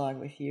Herodotus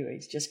along with you.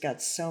 He's just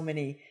got so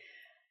many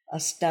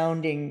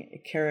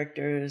astounding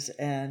characters,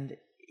 and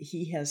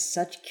he has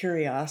such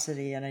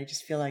curiosity, and I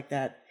just feel like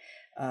that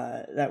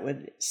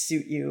would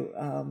suit you.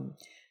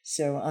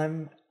 So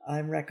I'm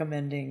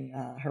recommending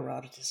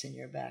Herodotus in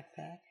your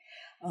backpack.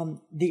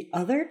 The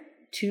other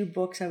two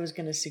books I was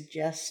going to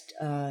suggest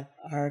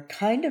are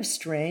kind of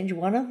strange.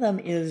 One of them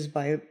is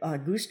by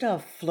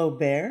Gustave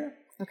Flaubert.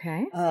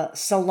 Okay.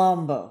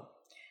 Salammbô,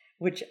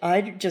 which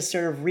I just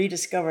sort of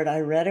rediscovered. I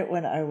read it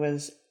when I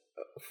was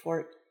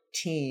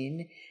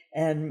 14,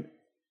 and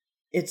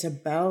it's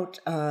about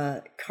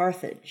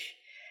Carthage,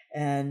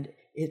 and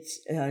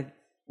it's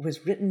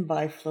was written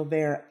by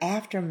Flaubert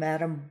after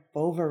Madame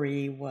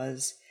Bovary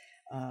was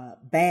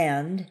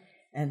banned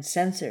and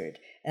censored,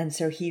 and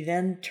so he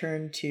then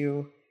turned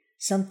to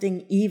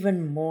something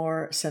even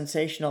more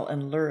sensational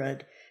and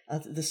lurid,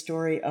 the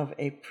story of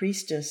a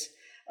priestess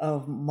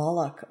of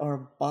Moloch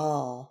or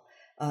Baal,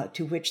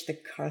 to which the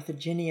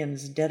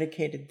Carthaginians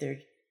dedicated their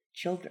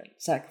children,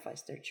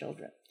 sacrificed their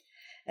children.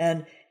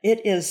 And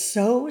it is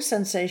so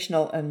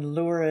sensational and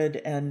lurid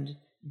and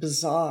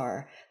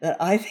bizarre that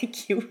I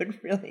think you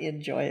would really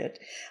enjoy it.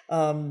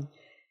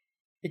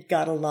 It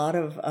got a lot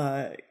of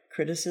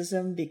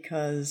criticism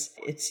because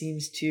it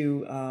seems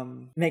to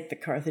make the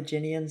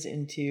Carthaginians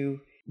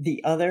into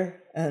the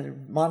other,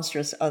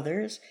 monstrous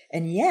others.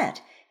 And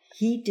yet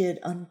he did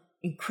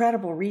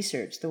incredible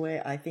research the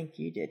way I think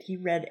you did. He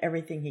read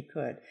everything he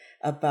could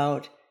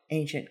about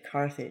ancient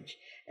Carthage.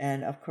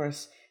 And of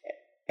course,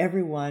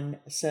 everyone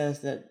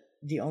says that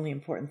the only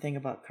important thing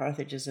about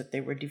Carthage is that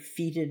they were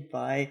defeated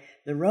by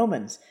the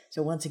Romans.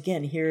 So once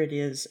again, here it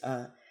is,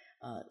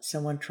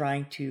 someone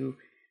trying to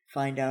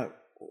find out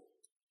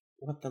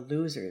what the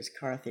losers,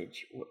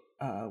 Carthage,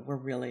 were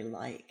really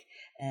like.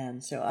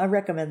 And so I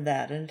recommend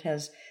that. And it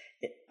has,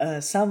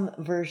 some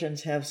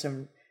versions have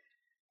some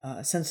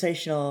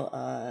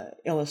sensational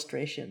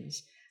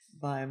illustrations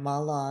by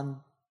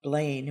Mahlon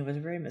Blaine, who was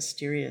a very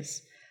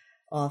mysterious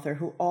author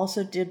who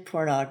also did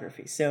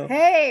pornography. So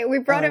hey, we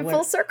brought it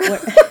full circle.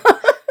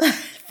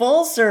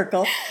 Full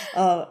circle.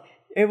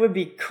 It would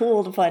be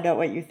cool to find out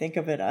what you think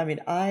of it. I mean,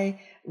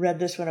 I read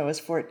this when I was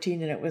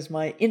 14, and it was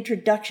my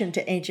introduction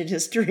to ancient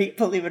history,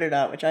 believe it or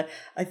not, which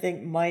I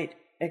think might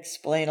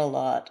explain a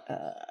lot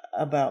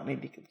about me.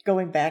 Because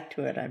going back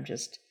to it, I'm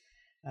just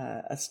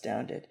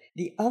astounded.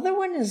 The other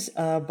one is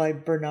by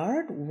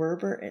Bernard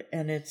Werber,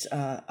 and it's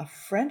a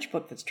French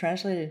book that's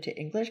translated into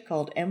English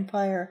called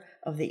Empire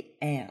of the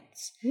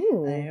Ants.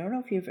 Ooh. I don't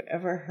know if you've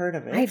ever heard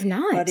of it. I've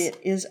not. But it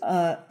is,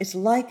 it's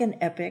like an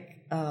epic,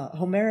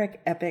 Homeric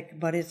epic,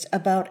 but it's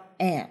about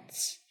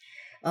ants.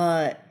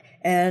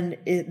 And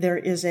there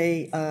is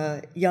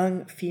a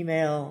young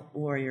female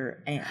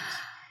warrior ant.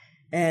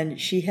 and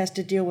she has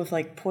to deal with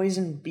like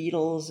poison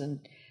beetles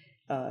and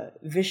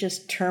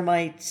vicious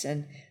termites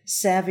and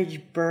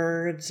savage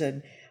birds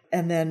and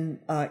then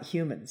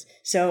humans.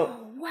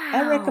 So wow.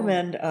 I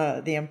recommend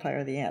The Empire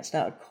of the Ants.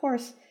 Now, of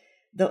course,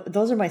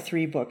 those are my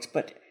 3 books,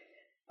 but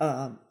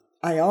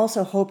I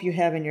also hope you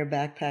have in your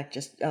backpack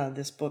just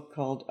this book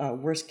called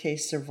Worst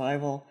Case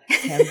Survival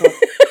Handbook.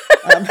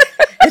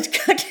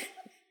 It's got,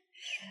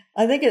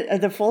 I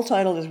think the full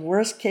title is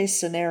Worst Case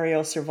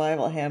Scenario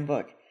Survival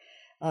Handbook.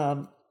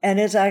 And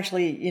it's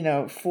actually,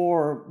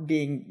 for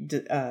being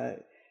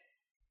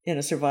in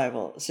a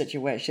survival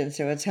situation.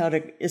 So it's how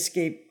to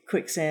escape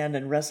quicksand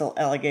and wrestle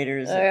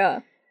alligators. Oh, yeah.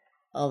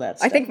 All that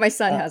stuff. I think my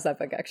son has that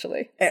book,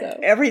 actually. So.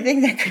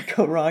 Everything that could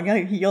go wrong,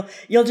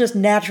 you'll just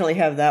naturally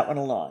have that one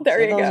along.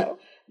 There you go.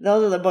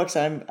 Those are the books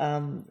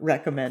I'm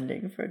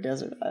recommending for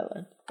Desert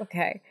Island.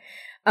 Okay.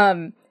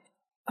 Oh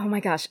my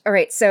gosh. All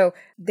right. So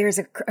there's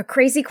a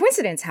crazy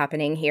coincidence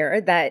happening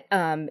here that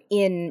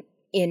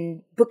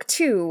in book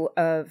 2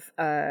 of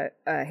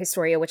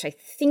Historia, which I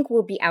think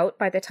will be out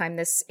by the time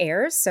this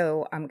airs,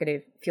 so I'm going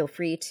to feel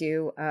free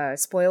to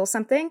spoil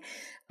something.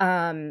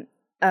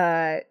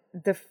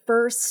 The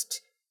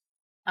first,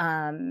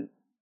 oh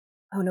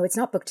no, it's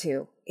not book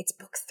 2. It's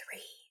book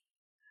 3.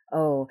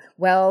 Oh,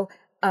 well,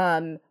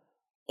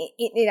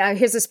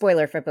 here's a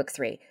spoiler for book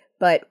 3.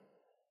 But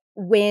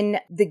when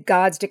the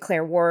gods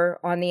declare war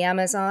on the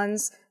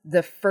Amazons,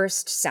 the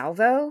first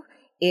salvo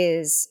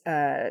is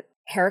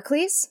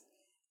Heracles.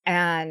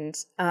 And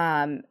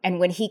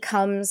when he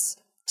comes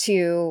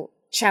to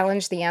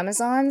challenge the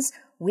Amazons,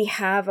 we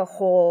have a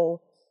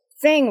whole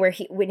thing where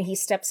when he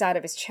steps out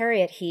of his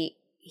chariot, he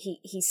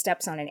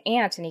steps on an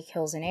ant and he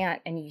kills an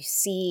ant, and you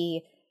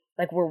see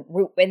like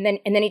and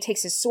then he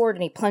takes his sword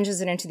and he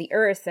plunges it into the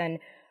earth, and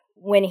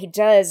when he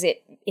does,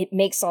 it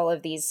makes all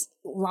of these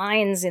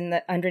lines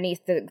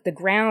underneath the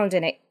ground,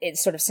 and it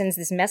sort of sends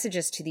these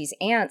messages to these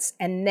ants,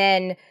 and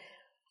then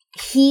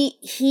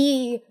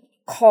he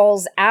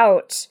calls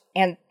out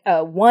and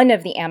one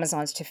of the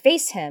Amazons to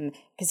face him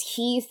because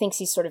he thinks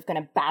he's sort of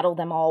going to battle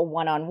them all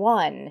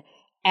one-on-one,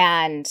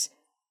 and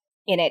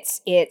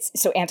it's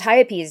so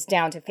Antiope is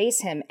down to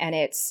face him, and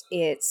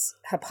it's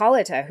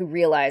Hippolyta who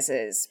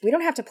realizes we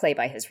don't have to play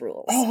by his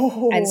rules.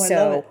 And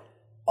so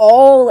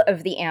all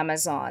of the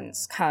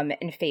Amazons come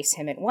and face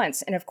him at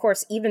once. And of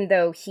course, even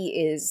though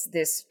he is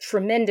this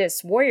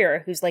tremendous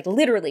warrior who's like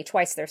literally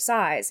twice their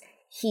size,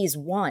 he's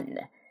won.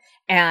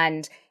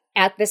 And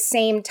at the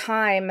same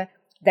time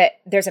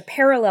that there's a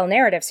parallel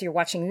narrative, so you're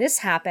watching this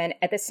happen,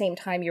 at the same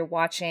time you're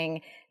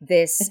watching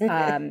this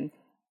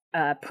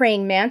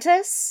praying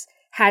mantis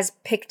has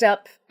picked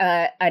up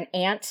an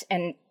ant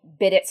and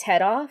bit its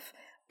head off.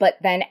 But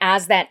then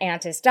as that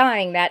ant is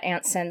dying, that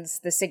ant sends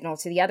the signal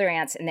to the other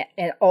ants, and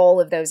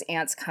all of those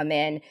ants come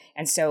in.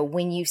 And so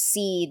when you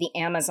see the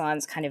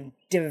Amazons kind of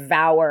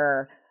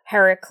devour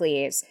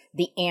Heracles,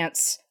 the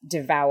ants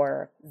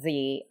devour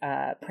the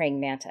praying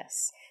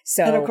mantis.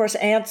 So, and of course,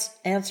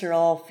 ants are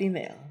all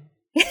female.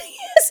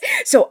 Yes.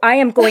 So I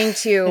am going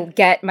to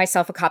get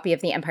myself a copy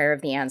of The Empire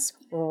of the Ants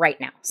right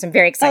now. So I'm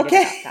very excited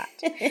about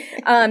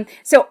that.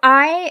 So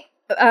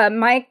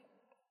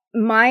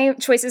my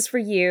choices for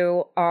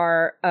you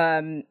are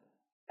a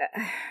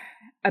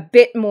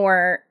bit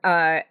more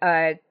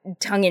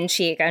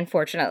tongue-in-cheek,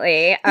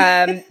 unfortunately,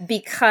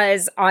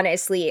 because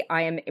honestly,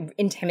 I am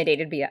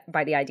intimidated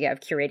by the idea of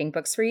curating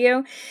books for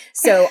you.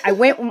 So I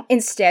went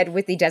instead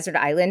with the Desert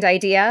Island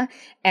idea.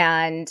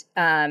 And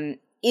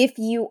if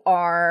you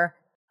are,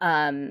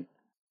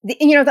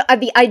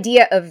 the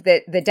idea of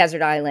the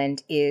Desert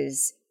Island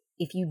is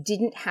if you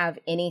didn't have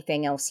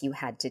anything else you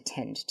had to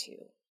tend to.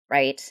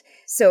 Right.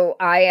 So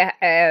I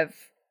have,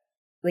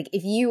 like,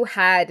 if you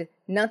had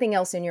nothing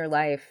else in your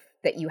life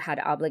that you had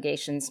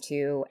obligations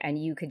to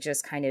and you could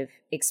just kind of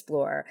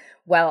explore,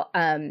 well,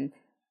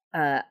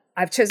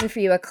 I've chosen for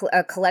you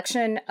a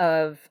collection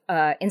of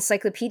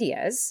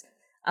encyclopedias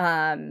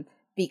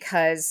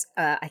because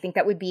I think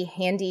that would be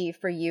handy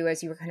for you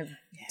as you were kind of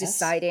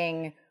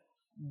deciding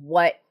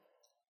what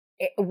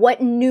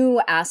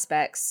new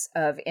aspects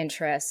of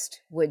interest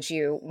would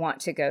you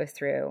want to go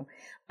through.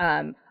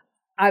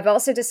 I've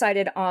also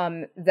decided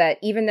that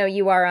even though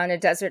you are on a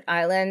desert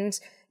island,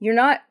 you're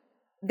not,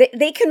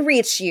 they can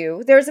reach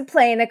you. There's a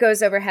plane that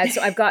goes overhead.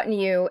 So I've gotten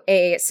you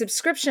a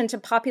subscription to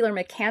Popular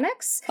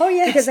Mechanics. Oh,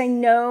 yes. Because I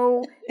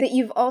know that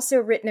you've also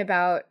written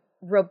about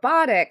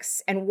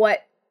robotics and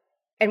what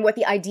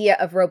the idea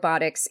of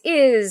robotics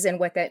is and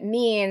what that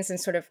means and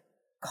sort of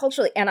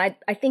culturally. And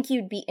I think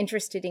you'd be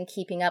interested in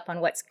keeping up on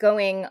what's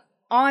going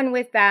on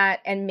with that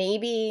and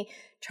maybe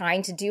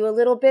trying to do a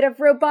little bit of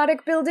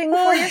robotic building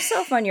for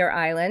yourself on your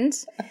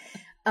island.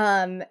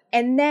 And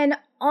then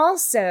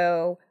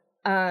also,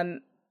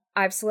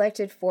 I've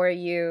selected for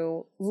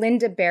you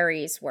Linda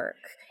Berry's work.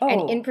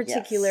 And in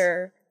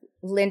particular,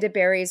 Linda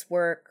Berry's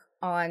work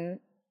on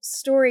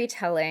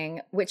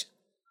storytelling, which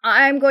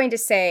I'm going to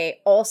say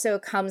also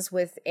comes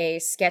with a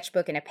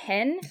sketchbook and a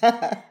pen,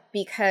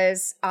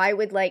 because I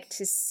would like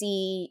to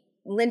see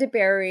Linda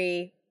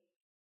Berry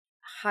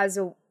has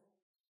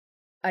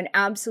an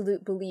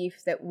absolute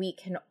belief that we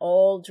can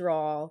all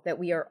draw, that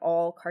we are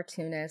all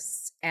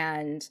cartoonists,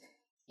 and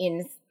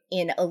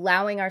in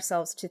allowing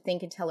ourselves to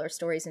think and tell our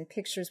stories in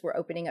pictures, we're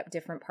opening up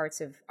different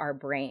parts of our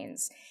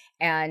brains.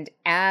 And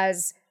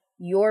as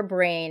your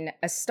brain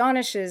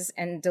astonishes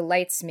and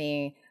delights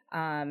me,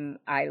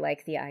 I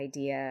like the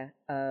idea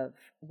of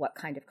what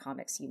kind of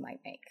comics you might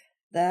make.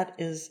 That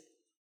is,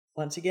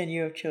 once again,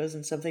 you have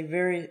chosen something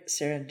very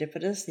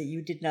serendipitous, that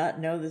you did not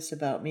know this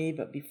about me,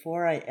 but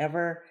before I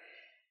ever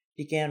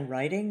began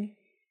writing,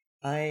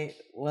 I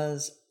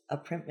was a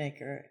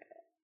printmaker,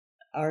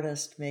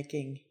 artist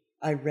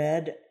I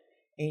read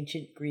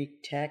ancient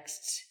Greek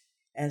texts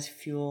as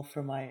fuel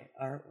for my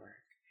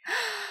artwork.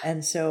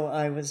 And so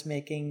I was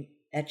making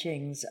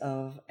etchings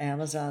of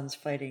Amazons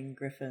fighting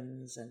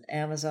griffins and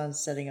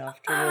Amazons setting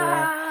off to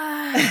war.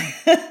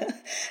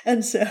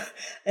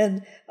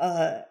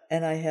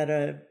 and I had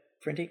a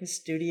printing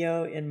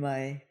studio in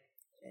my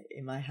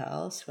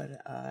house when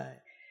I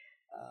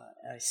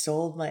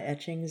sold my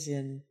etchings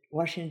in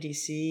Washington,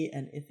 D.C.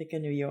 and Ithaca,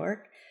 New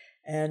York.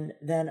 And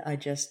then I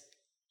just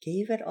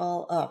gave it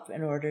all up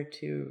in order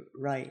to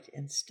write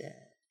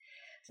instead.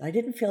 So I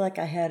didn't feel like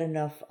I had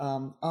enough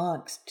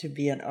angst to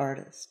be an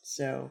artist.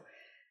 So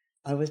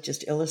I was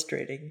just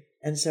illustrating.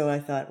 And so I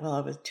thought, well,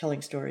 I was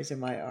telling stories in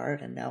my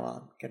art, and now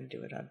I'm going to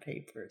do it on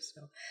paper.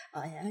 So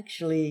I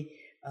actually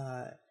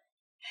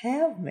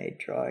have made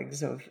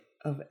drawings of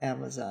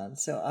Amazon.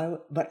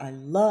 But I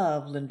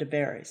love Linda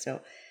Berry.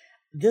 So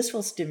this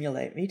will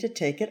stimulate me to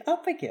take it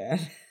up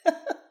again.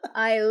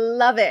 I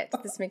love it.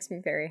 This makes me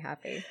very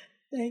happy.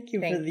 Thank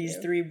you for these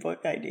 3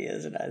 book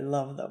ideas, and I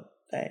love them.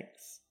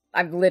 Thanks.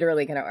 I'm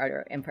literally going to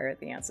order Empire of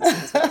the Ants as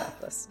soon as we get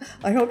off this.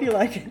 I hope you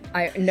like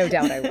it. No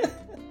doubt I will.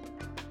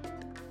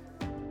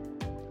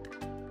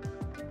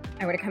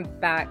 I want to come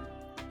back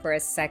for a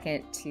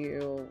second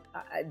to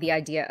the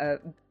idea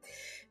of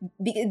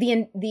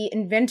the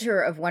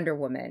inventor of Wonder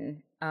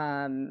Woman.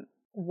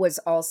 Was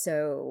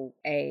also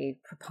a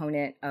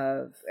proponent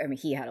of, I mean,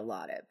 he had a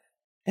lot of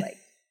like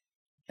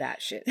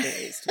batshit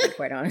theories, to be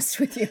quite honest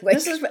with you. Like,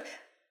 this is,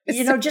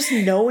 just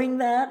knowing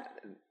that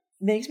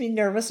makes me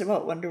nervous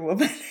about Wonder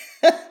Woman.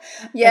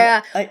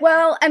 Yeah.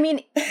 Well, I mean,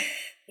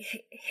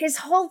 his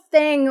whole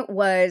thing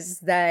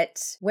was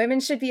that women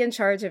should be in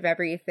charge of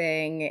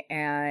everything,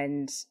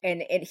 and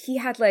he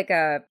had like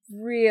a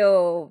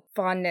real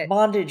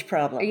bondage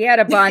problem. He had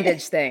a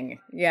bondage thing.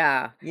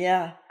 Yeah.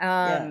 Yeah.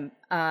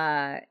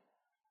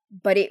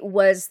 But it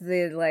was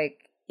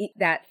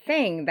that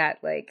thing that,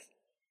 like,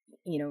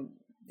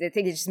 the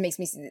thing that just makes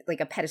me see, like,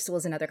 a pedestal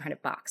is another kind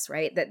of box,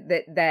 right?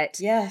 That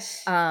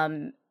yes.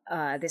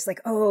 This like,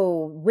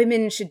 oh,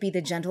 women should be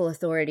the gentle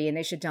authority and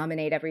they should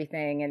dominate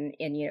everything,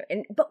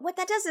 but what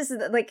that does is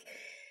that, like,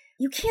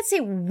 you can't say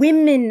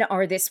women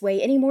are this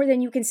way any more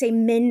than you can say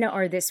men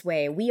are this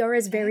way. We are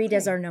as varied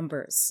as our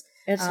numbers.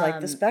 It's like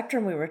the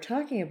spectrum we were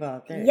talking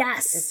about there.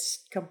 Yes.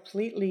 It's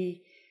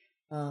completely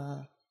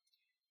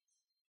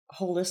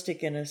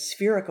holistic in a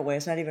spherical way.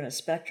 It's not even a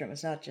spectrum.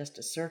 It's not just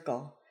a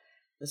circle.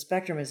 The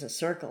spectrum is a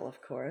circle,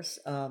 of course,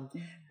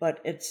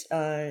 but it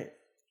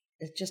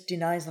just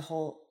denies the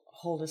whole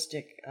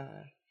holistic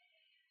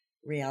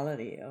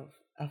reality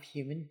of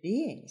human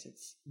beings.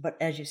 But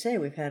as you say,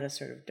 we've had a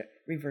sort of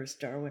reverse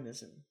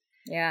Darwinism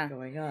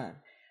going on.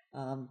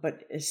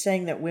 But it's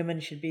saying that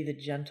women should be the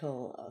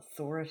gentle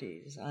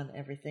authorities on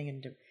everything,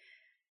 and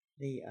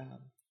the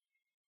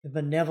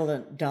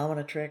benevolent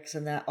dominatrix,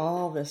 and that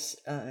all this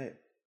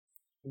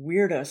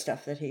weirdo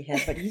stuff that he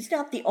had. But he's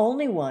not the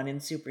only one in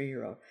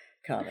superhero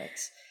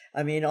comics.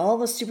 I mean, all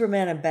the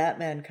Superman and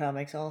Batman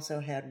comics also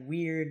had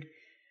weird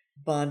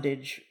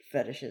bondage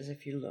fetishes,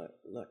 if you look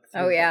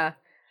through. Oh, yeah.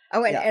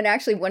 Oh, and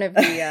actually one of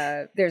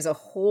the, there's a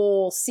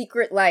whole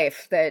secret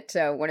life that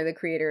one of the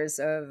creators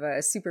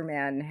of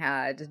Superman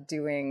had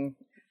doing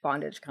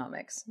bondage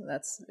comics.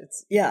 It's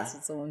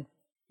its own.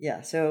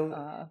 Yeah,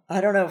 so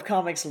I don't know if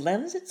comics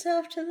lends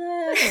itself to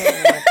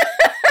that.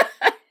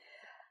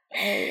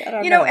 I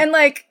don't know. And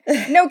like,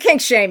 no kink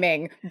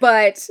shaming,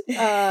 but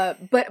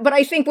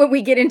I think when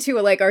we get into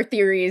like our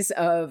theories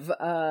of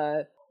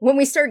when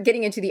we start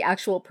getting into the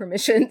actual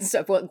permissions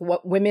of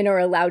what women are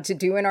allowed to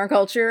do in our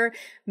culture,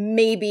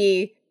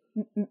 maybe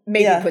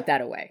put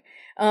that away.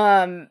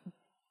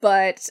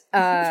 But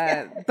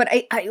I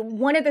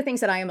one of the things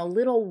that I am a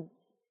little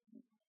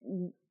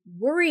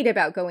worried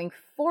about going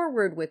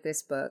forward with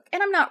this book,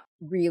 and I'm not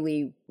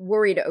really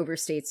worried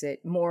overstates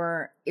it.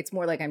 It's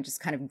more like I'm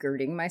just kind of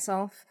girding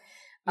myself.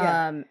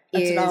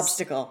 It's an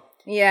obstacle.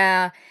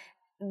 Yeah.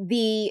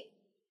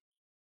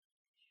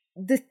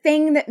 The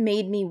thing that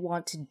made me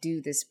want to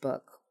do this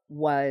book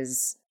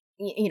was,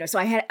 so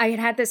I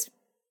had this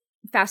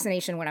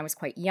fascination when I was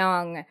quite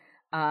young.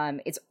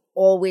 It's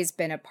always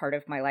been a part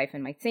of my life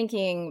and my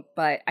thinking,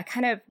 but I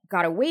kind of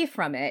got away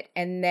from it.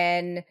 And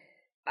then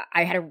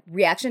I had a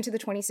reaction to the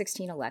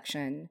 2016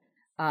 election,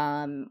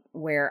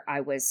 where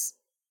I was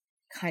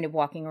kind of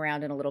walking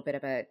around in a little bit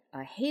of a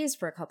haze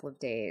for a couple of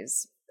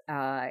days.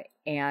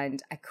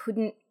 And I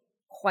couldn't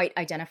quite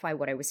identify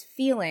what I was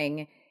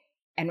feeling.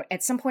 And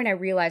at some point I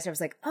realized, I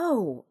was like,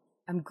 oh,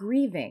 I'm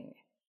grieving.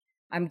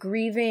 I'm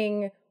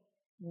grieving,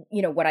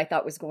 what I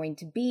thought was going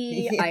to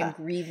be. Yeah. I'm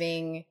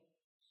grieving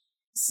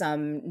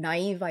some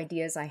naive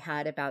ideas I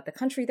had about the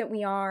country that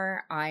we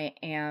are.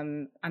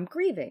 I'm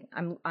grieving.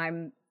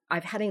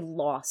 I've had a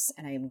loss,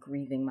 and I am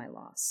grieving my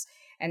loss.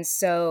 And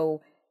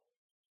so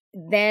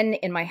then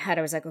in my head,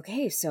 I was like,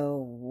 okay, so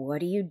what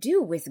do you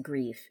do with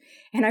grief?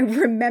 And I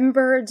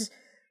remembered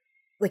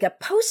like a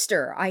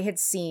poster I had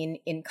seen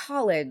in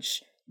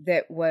college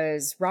that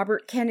was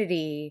Robert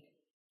Kennedy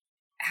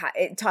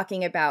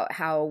talking about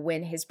how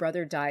when his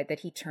brother died that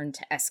he turned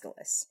to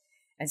Aeschylus.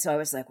 And so I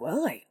was like,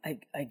 well,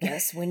 I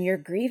guess when you're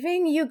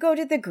grieving, you go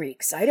to the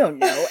Greeks. I don't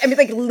know. I mean,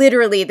 like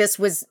literally this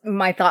was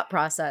my thought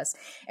process.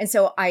 And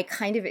so I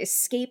kind of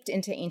escaped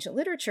into ancient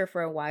literature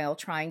for a while,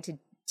 trying to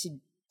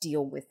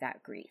deal with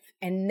that grief.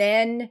 And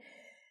then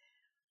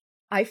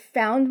I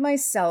found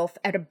myself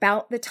at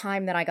about the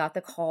time that I got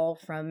the call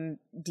from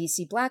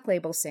DC Black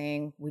Label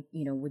saying,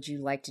 would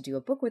you like to do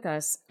a book with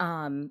us?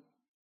 I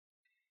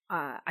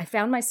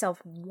found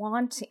myself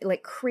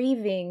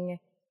craving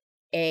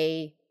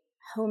a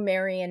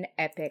Homerian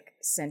epic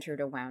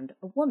centered around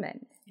a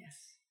woman. Yes.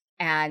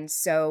 And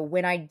so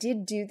when I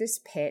did do this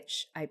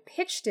pitch, I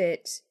pitched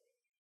it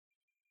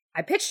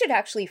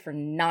actually for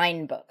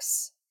 9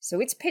 books. So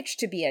it's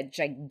pitched to be a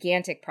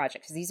gigantic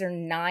project because these are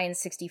 9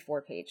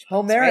 64-page books.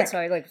 Homeric. Right? So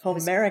I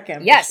Homeric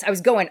ambition. Yes, I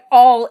was going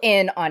all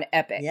in on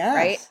epic,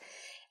 yes.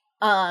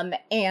 right?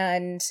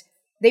 And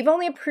they've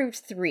only approved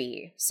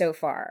 3 so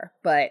far,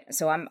 but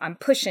so I'm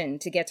pushing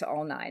to get to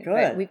all 9. Good.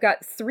 But we've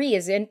got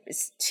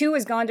 2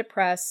 has gone to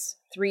press,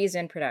 3 is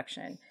in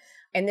production.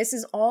 And this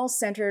is all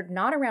centered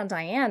not around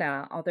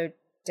Diana, although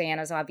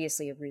Diana's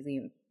obviously a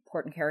really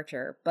important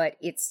character, but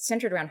it's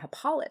centered around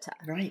Hippolyta.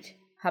 Right.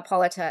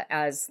 Hippolyta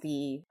as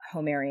the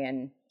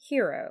Homerian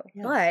hero.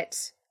 Yes.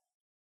 But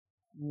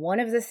one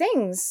of the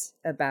things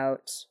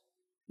about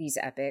these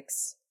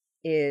epics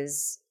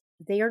is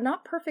they are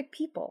not perfect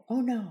people. Oh,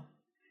 no.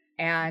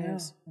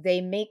 And they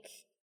make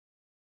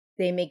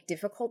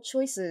difficult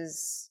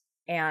choices.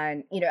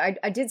 And,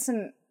 I did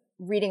some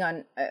reading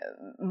on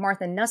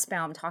Martha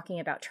Nussbaum talking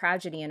about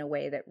tragedy in a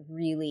way that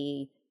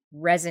really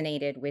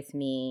resonated with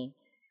me,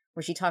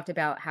 where she talked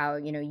about how,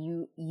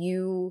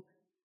 you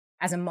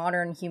as a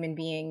modern human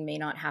being may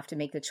not have to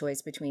make the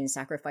choice between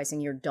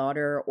sacrificing your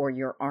daughter or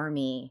your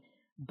army,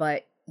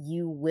 but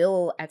you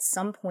will at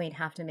some point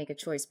have to make a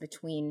choice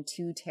between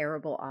 2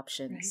 terrible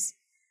options.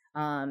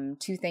 Right.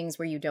 2 things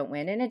where you don't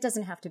win. And it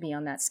doesn't have to be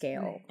on that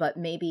scale, right. But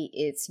maybe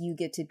it's you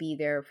get to be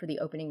there for the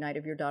opening night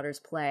of your daughter's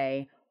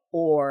play,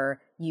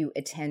 or you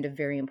attend a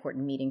very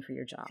important meeting for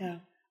your job. Yeah.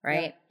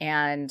 Right.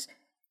 Yeah. And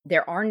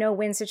there are no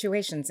win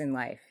situations in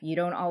life. You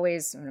don't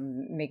always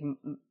make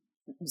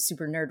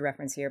super nerd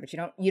reference here, but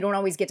you don't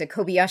always get to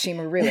Kobayashi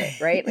Maru it,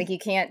 right? Like you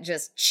can't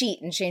just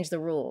cheat and change the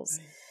rules.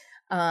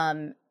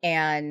 Right.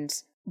 And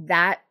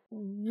that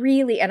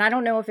really, and I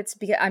don't know if it's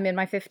because I'm in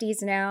my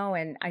 50s now,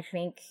 and I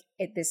think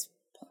at this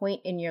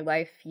point in your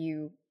life,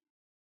 you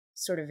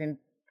sort of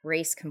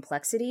embrace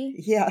complexity.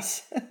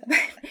 Yes.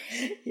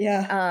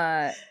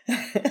 Yeah.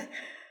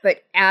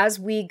 But as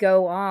we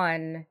go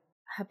on,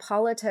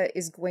 Hippolyta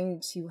is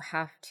going to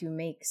have to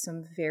make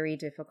some very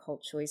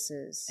difficult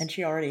choices. And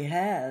she already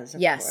has,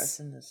 of course,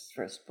 in this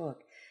first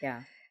book.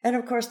 Yeah. And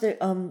of course,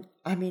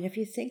 if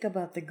you think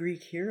about the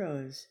Greek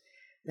heroes,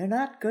 they're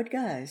not good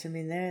guys. I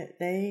mean,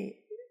 they're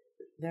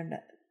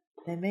not.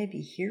 They may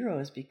be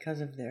heroes because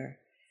of their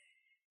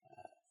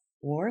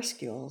war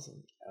skills,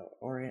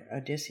 or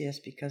Odysseus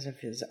because of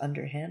his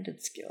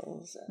underhanded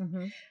skills.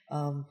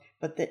 Mm-hmm.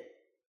 But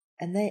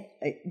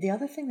the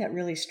other thing that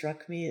really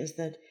struck me is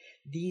that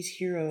these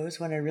heroes,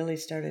 when I really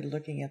started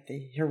looking at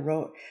the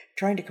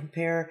trying to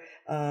compare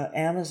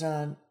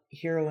Amazon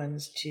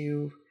heroines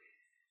to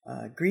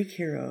Greek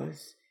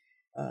heroes,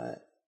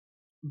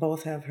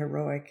 both have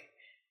heroic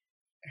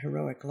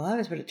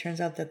lives, but it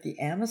turns out that the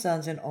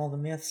Amazons in all the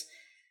myths,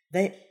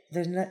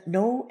 there's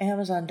no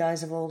Amazon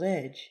dies of old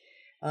age.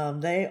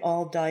 They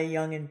all die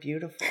young and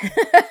beautiful,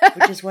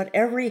 which is what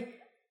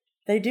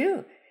they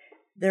do.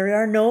 There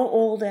are no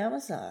old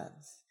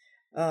Amazons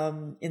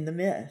in the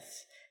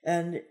myths,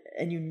 and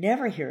you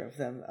never hear of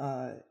them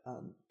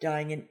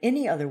dying in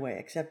any other way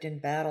except in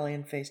battle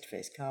and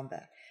face-to-face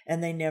combat.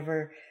 And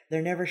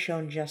they're never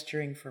shown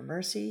gesturing for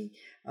mercy.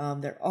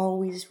 They're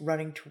always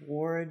running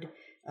toward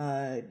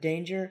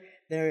danger.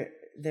 They're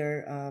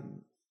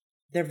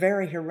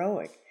very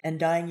heroic, and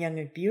dying young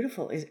and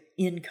beautiful is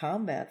in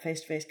combat.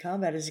 Face-to-face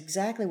combat is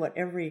exactly what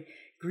every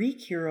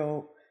Greek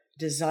hero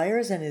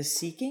desires and is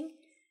seeking,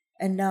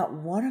 and not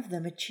one of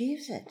them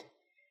achieves it.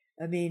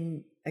 I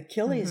mean,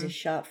 Achilles is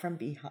shot from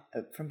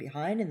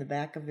behind in the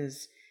back of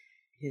his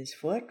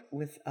foot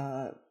with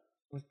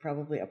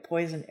probably a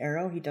poison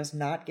arrow. He does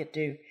not get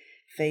to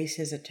face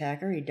his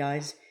attacker. He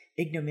dies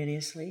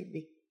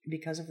ignominiously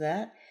because of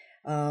that.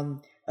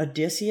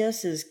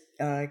 Odysseus is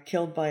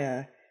killed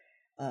by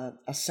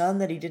a son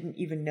that he didn't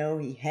even know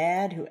he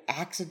had, who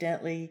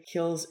accidentally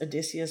kills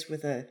Odysseus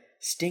with a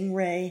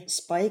stingray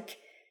spike,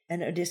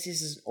 And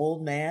Odysseus is an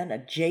old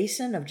man.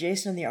 Jason of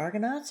Jason and the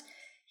Argonauts,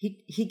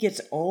 he gets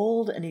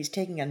old and he's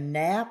taking a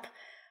nap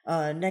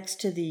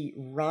next to the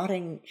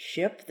rotting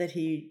ship that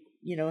he,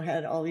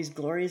 had all these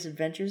glorious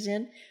adventures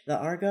in, the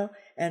Argo,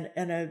 and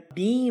a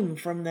beam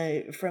from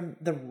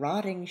the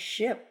rotting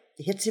ship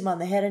hits him on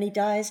the head and he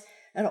dies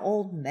an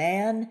old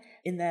man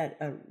in that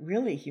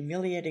really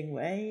humiliating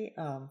way.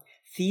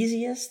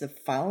 Theseus, the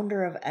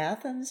founder of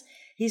Athens,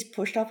 he's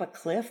pushed off a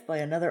cliff by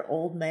another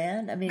old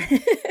man. I mean,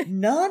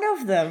 none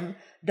of them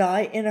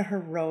die in a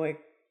heroic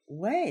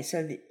way.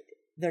 So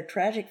they're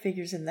tragic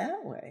figures in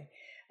that way.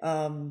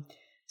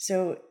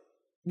 So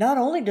not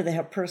only do they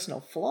have personal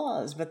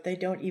flaws, but they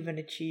don't even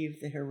achieve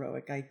the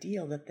heroic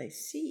ideal that they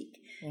seek.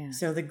 Yeah.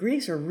 So the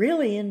Greeks are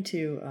really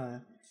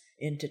into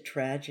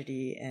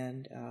tragedy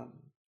and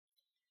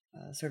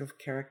sort of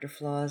character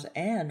flaws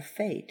and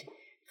fate.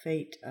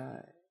 Fate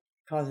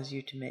causes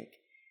you to make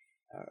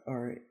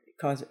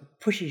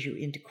pushes you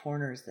into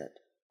corners that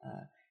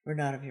were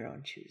not of your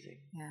own choosing.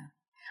 Yeah,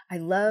 I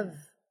love.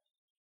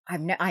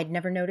 I'd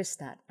never noticed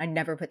that. I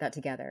never put that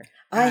together.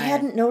 I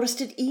hadn't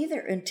noticed it either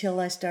until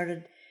I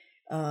started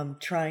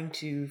trying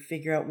to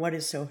figure out what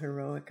is so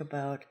heroic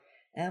about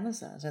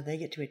Amazons, how they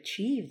get to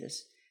achieve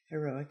this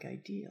heroic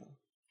ideal.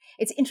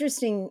 It's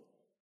interesting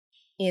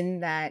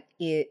in that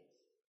it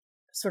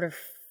sort of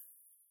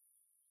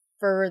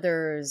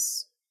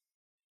furthers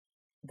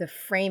the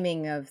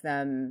framing of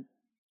them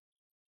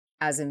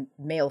as a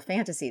male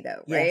fantasy,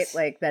 though, right? Yes.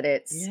 Like that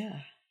it's...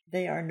 Yeah,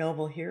 they are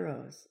noble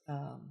heroes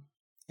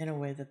in a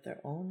way that their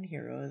own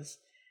heroes...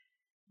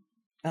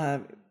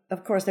 of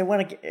course, they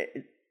want to...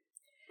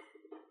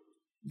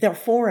 They're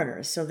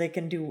foreigners, so they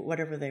can do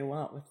whatever they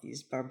want with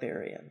these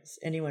barbarians.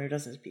 Anyone who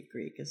doesn't speak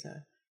Greek is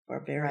a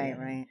barbarian.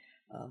 Right.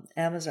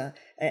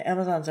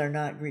 Amazons are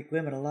not Greek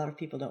women. A lot of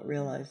people don't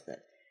realize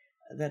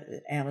that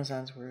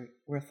Amazons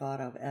were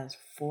thought of as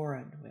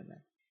foreign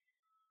women.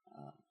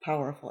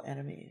 Powerful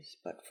enemies,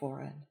 but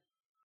foreign.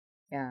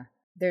 Yeah.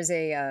 There's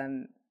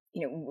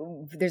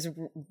there's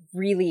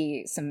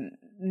really some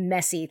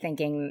messy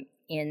thinking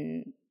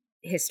in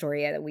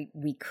Historia that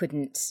we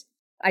couldn't...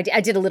 I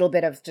did a little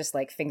bit of just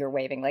like finger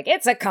waving, like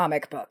it's a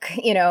comic book,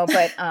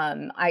 but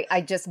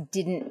I just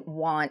didn't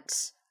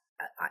want...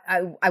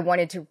 I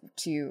wanted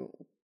to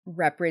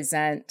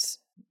represent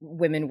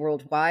women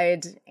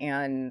worldwide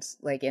and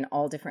like in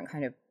all different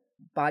kind of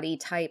body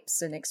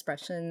types and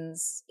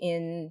expressions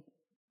in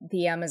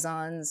the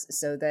Amazons,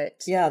 so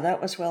that... Yeah, that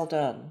was well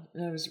done.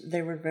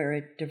 They were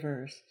very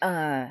diverse.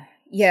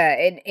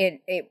 Yeah,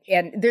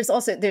 and there's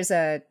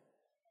a...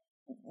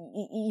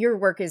 Your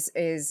work is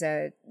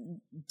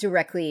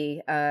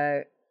directly...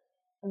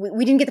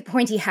 we didn't get the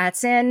pointy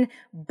hats in,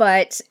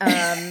 but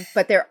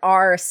there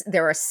are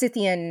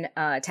Scythian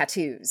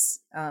tattoos.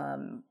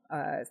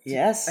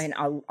 Yes, and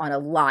on a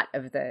lot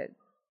of the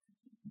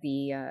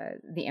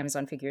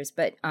Amazon figures,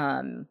 but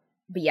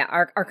yeah,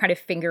 our kind of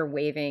finger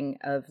waving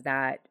of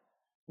that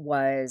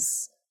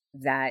was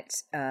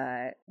that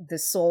the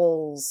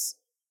souls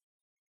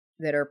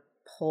that are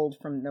pulled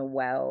from the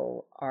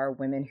well are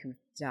women who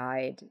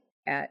died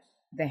at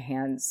the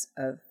hands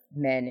of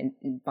men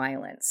in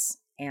violence,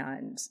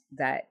 and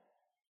that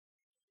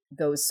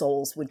those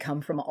souls would come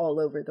from all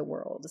over the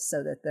world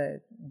so that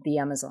the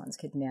Amazons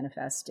could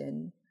manifest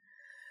in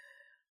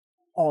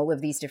all of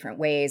these different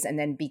ways. And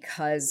then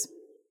because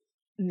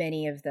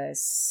many of the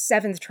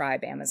seventh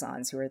tribe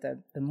Amazons, who are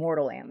the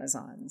mortal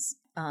Amazons,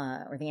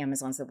 or the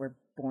Amazons that were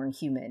born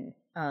human,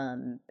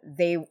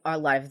 a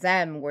lot of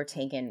them were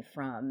taken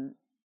from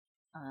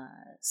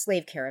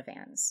slave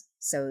caravans.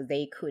 So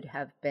they could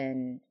have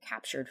been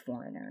captured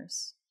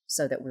foreigners,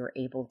 so that we were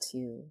able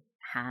to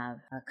have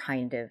a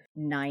kind of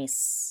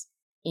nice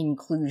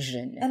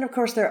inclusion. And of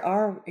course there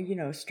are,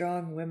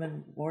 strong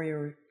women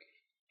warrior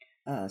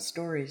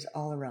stories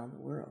all around the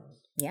world.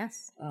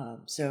 Yes.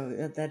 So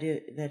that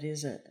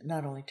is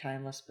not only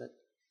timeless but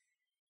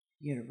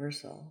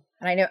universal.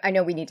 And I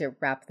know we need to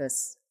wrap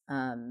this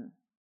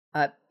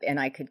up, and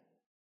I could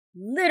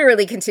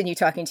literally continue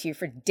talking to you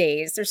for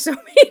days. There's so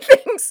many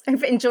things.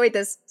 I've enjoyed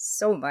this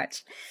so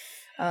much.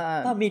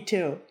 Me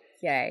too.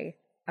 Yay.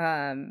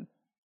 And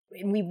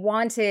we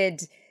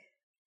wanted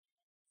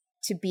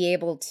to be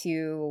able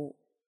to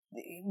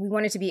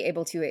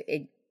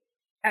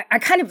I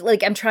kind of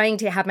like, I'm trying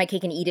to have my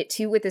cake and eat it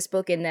too with this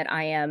book, in that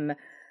I am,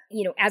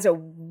 as a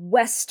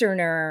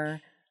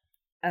Westerner,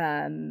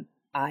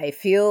 I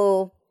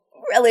feel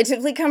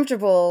relatively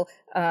comfortable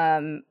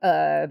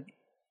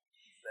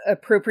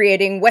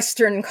appropriating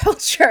Western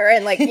culture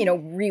and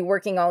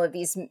reworking all of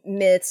these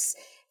myths,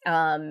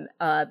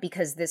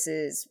 because this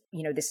is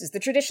the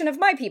tradition of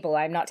my people.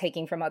 I'm not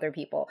taking from other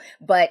people,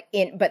 but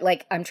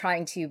I'm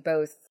trying to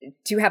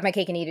have my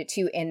cake and eat it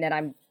too, in that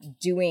I'm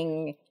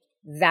doing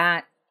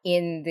that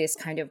in this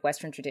kind of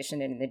Western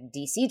tradition and in the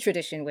DC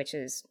tradition, which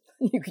is,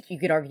 you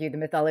could argue, the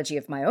mythology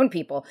of my own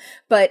people,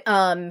 but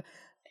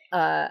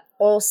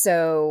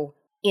also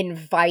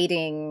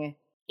inviting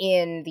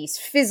in these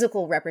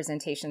physical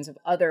representations of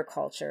other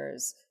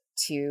cultures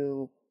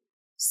to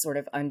sort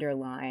of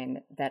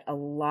underline that a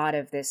lot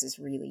of this is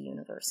really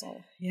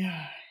universal.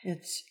 Yeah,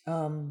 it's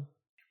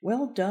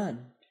well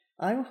done.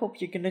 I hope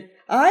you're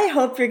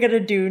gonna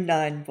do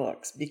 9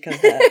 books,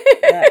 because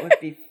that would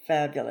be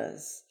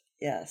fabulous.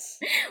 Yes.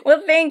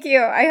 Well, thank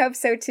you. I hope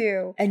so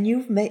too. And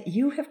you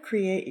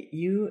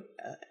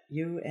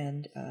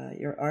and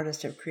your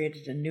artist have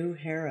created a new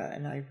Hera,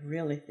 and I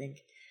really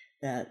think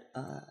that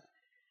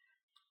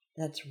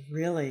that's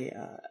really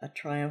a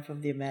triumph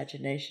of the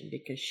imagination,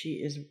 because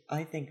she is,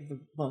 I think, the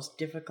most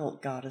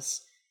difficult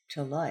goddess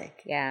to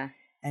like. Yeah.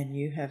 And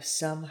you have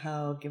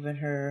somehow given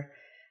her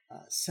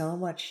so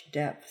much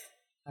depth.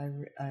 I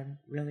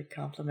really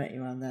compliment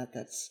you on that.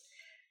 That's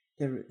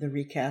the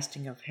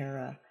recasting of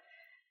Hera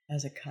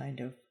as a kind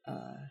of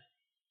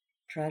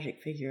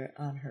tragic figure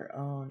on her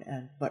own,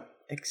 but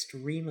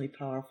extremely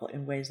powerful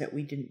in ways that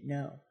we didn't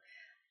know.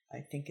 I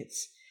think it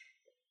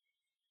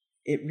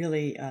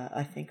really.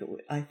 I think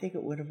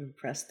it would have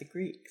impressed the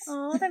Greeks.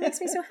 Oh, that makes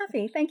me so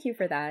happy. Thank you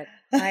for that.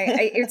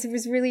 It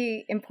was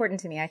really important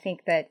to me. I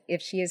think that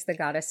if she is the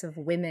goddess of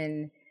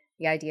women,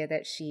 the idea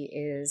that she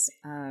is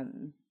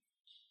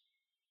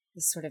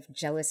this sort of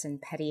jealous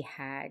and petty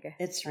hag.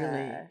 It's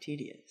really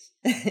tedious.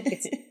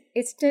 It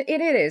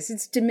is.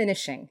 It's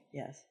diminishing.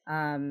 Yes.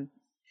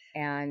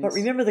 But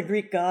remember, the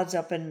Greek gods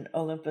up in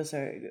Olympus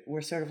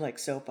were sort of like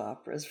soap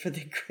operas for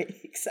the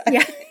Greeks.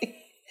 Yeah.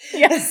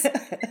 Yes.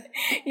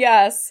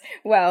 Yes.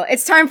 Well,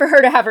 it's time for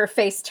her to have her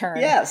face turned.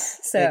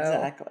 Yes. So,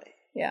 exactly.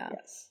 Yeah.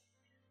 Yes.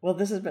 Well,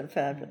 this has been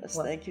fabulous.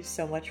 Well, thank you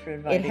so much for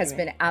inviting me. It has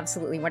been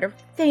absolutely wonderful.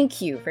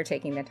 Thank you for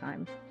taking the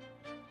time.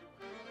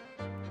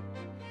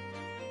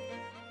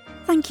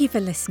 Thank you for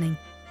listening.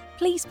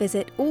 Please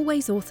visit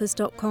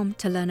alwaysauthors.com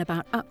to learn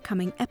about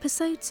upcoming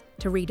episodes,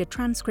 to read a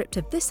transcript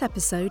of this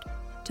episode,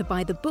 to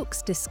buy the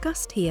books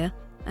discussed here,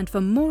 and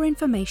for more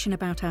information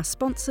about our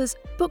sponsors,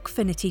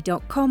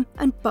 bookfinity.com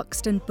and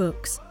Buxton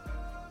Books.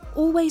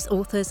 Always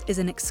Authors is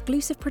an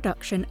exclusive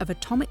production of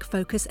Atomic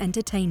Focus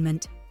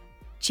Entertainment.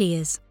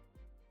 Cheers.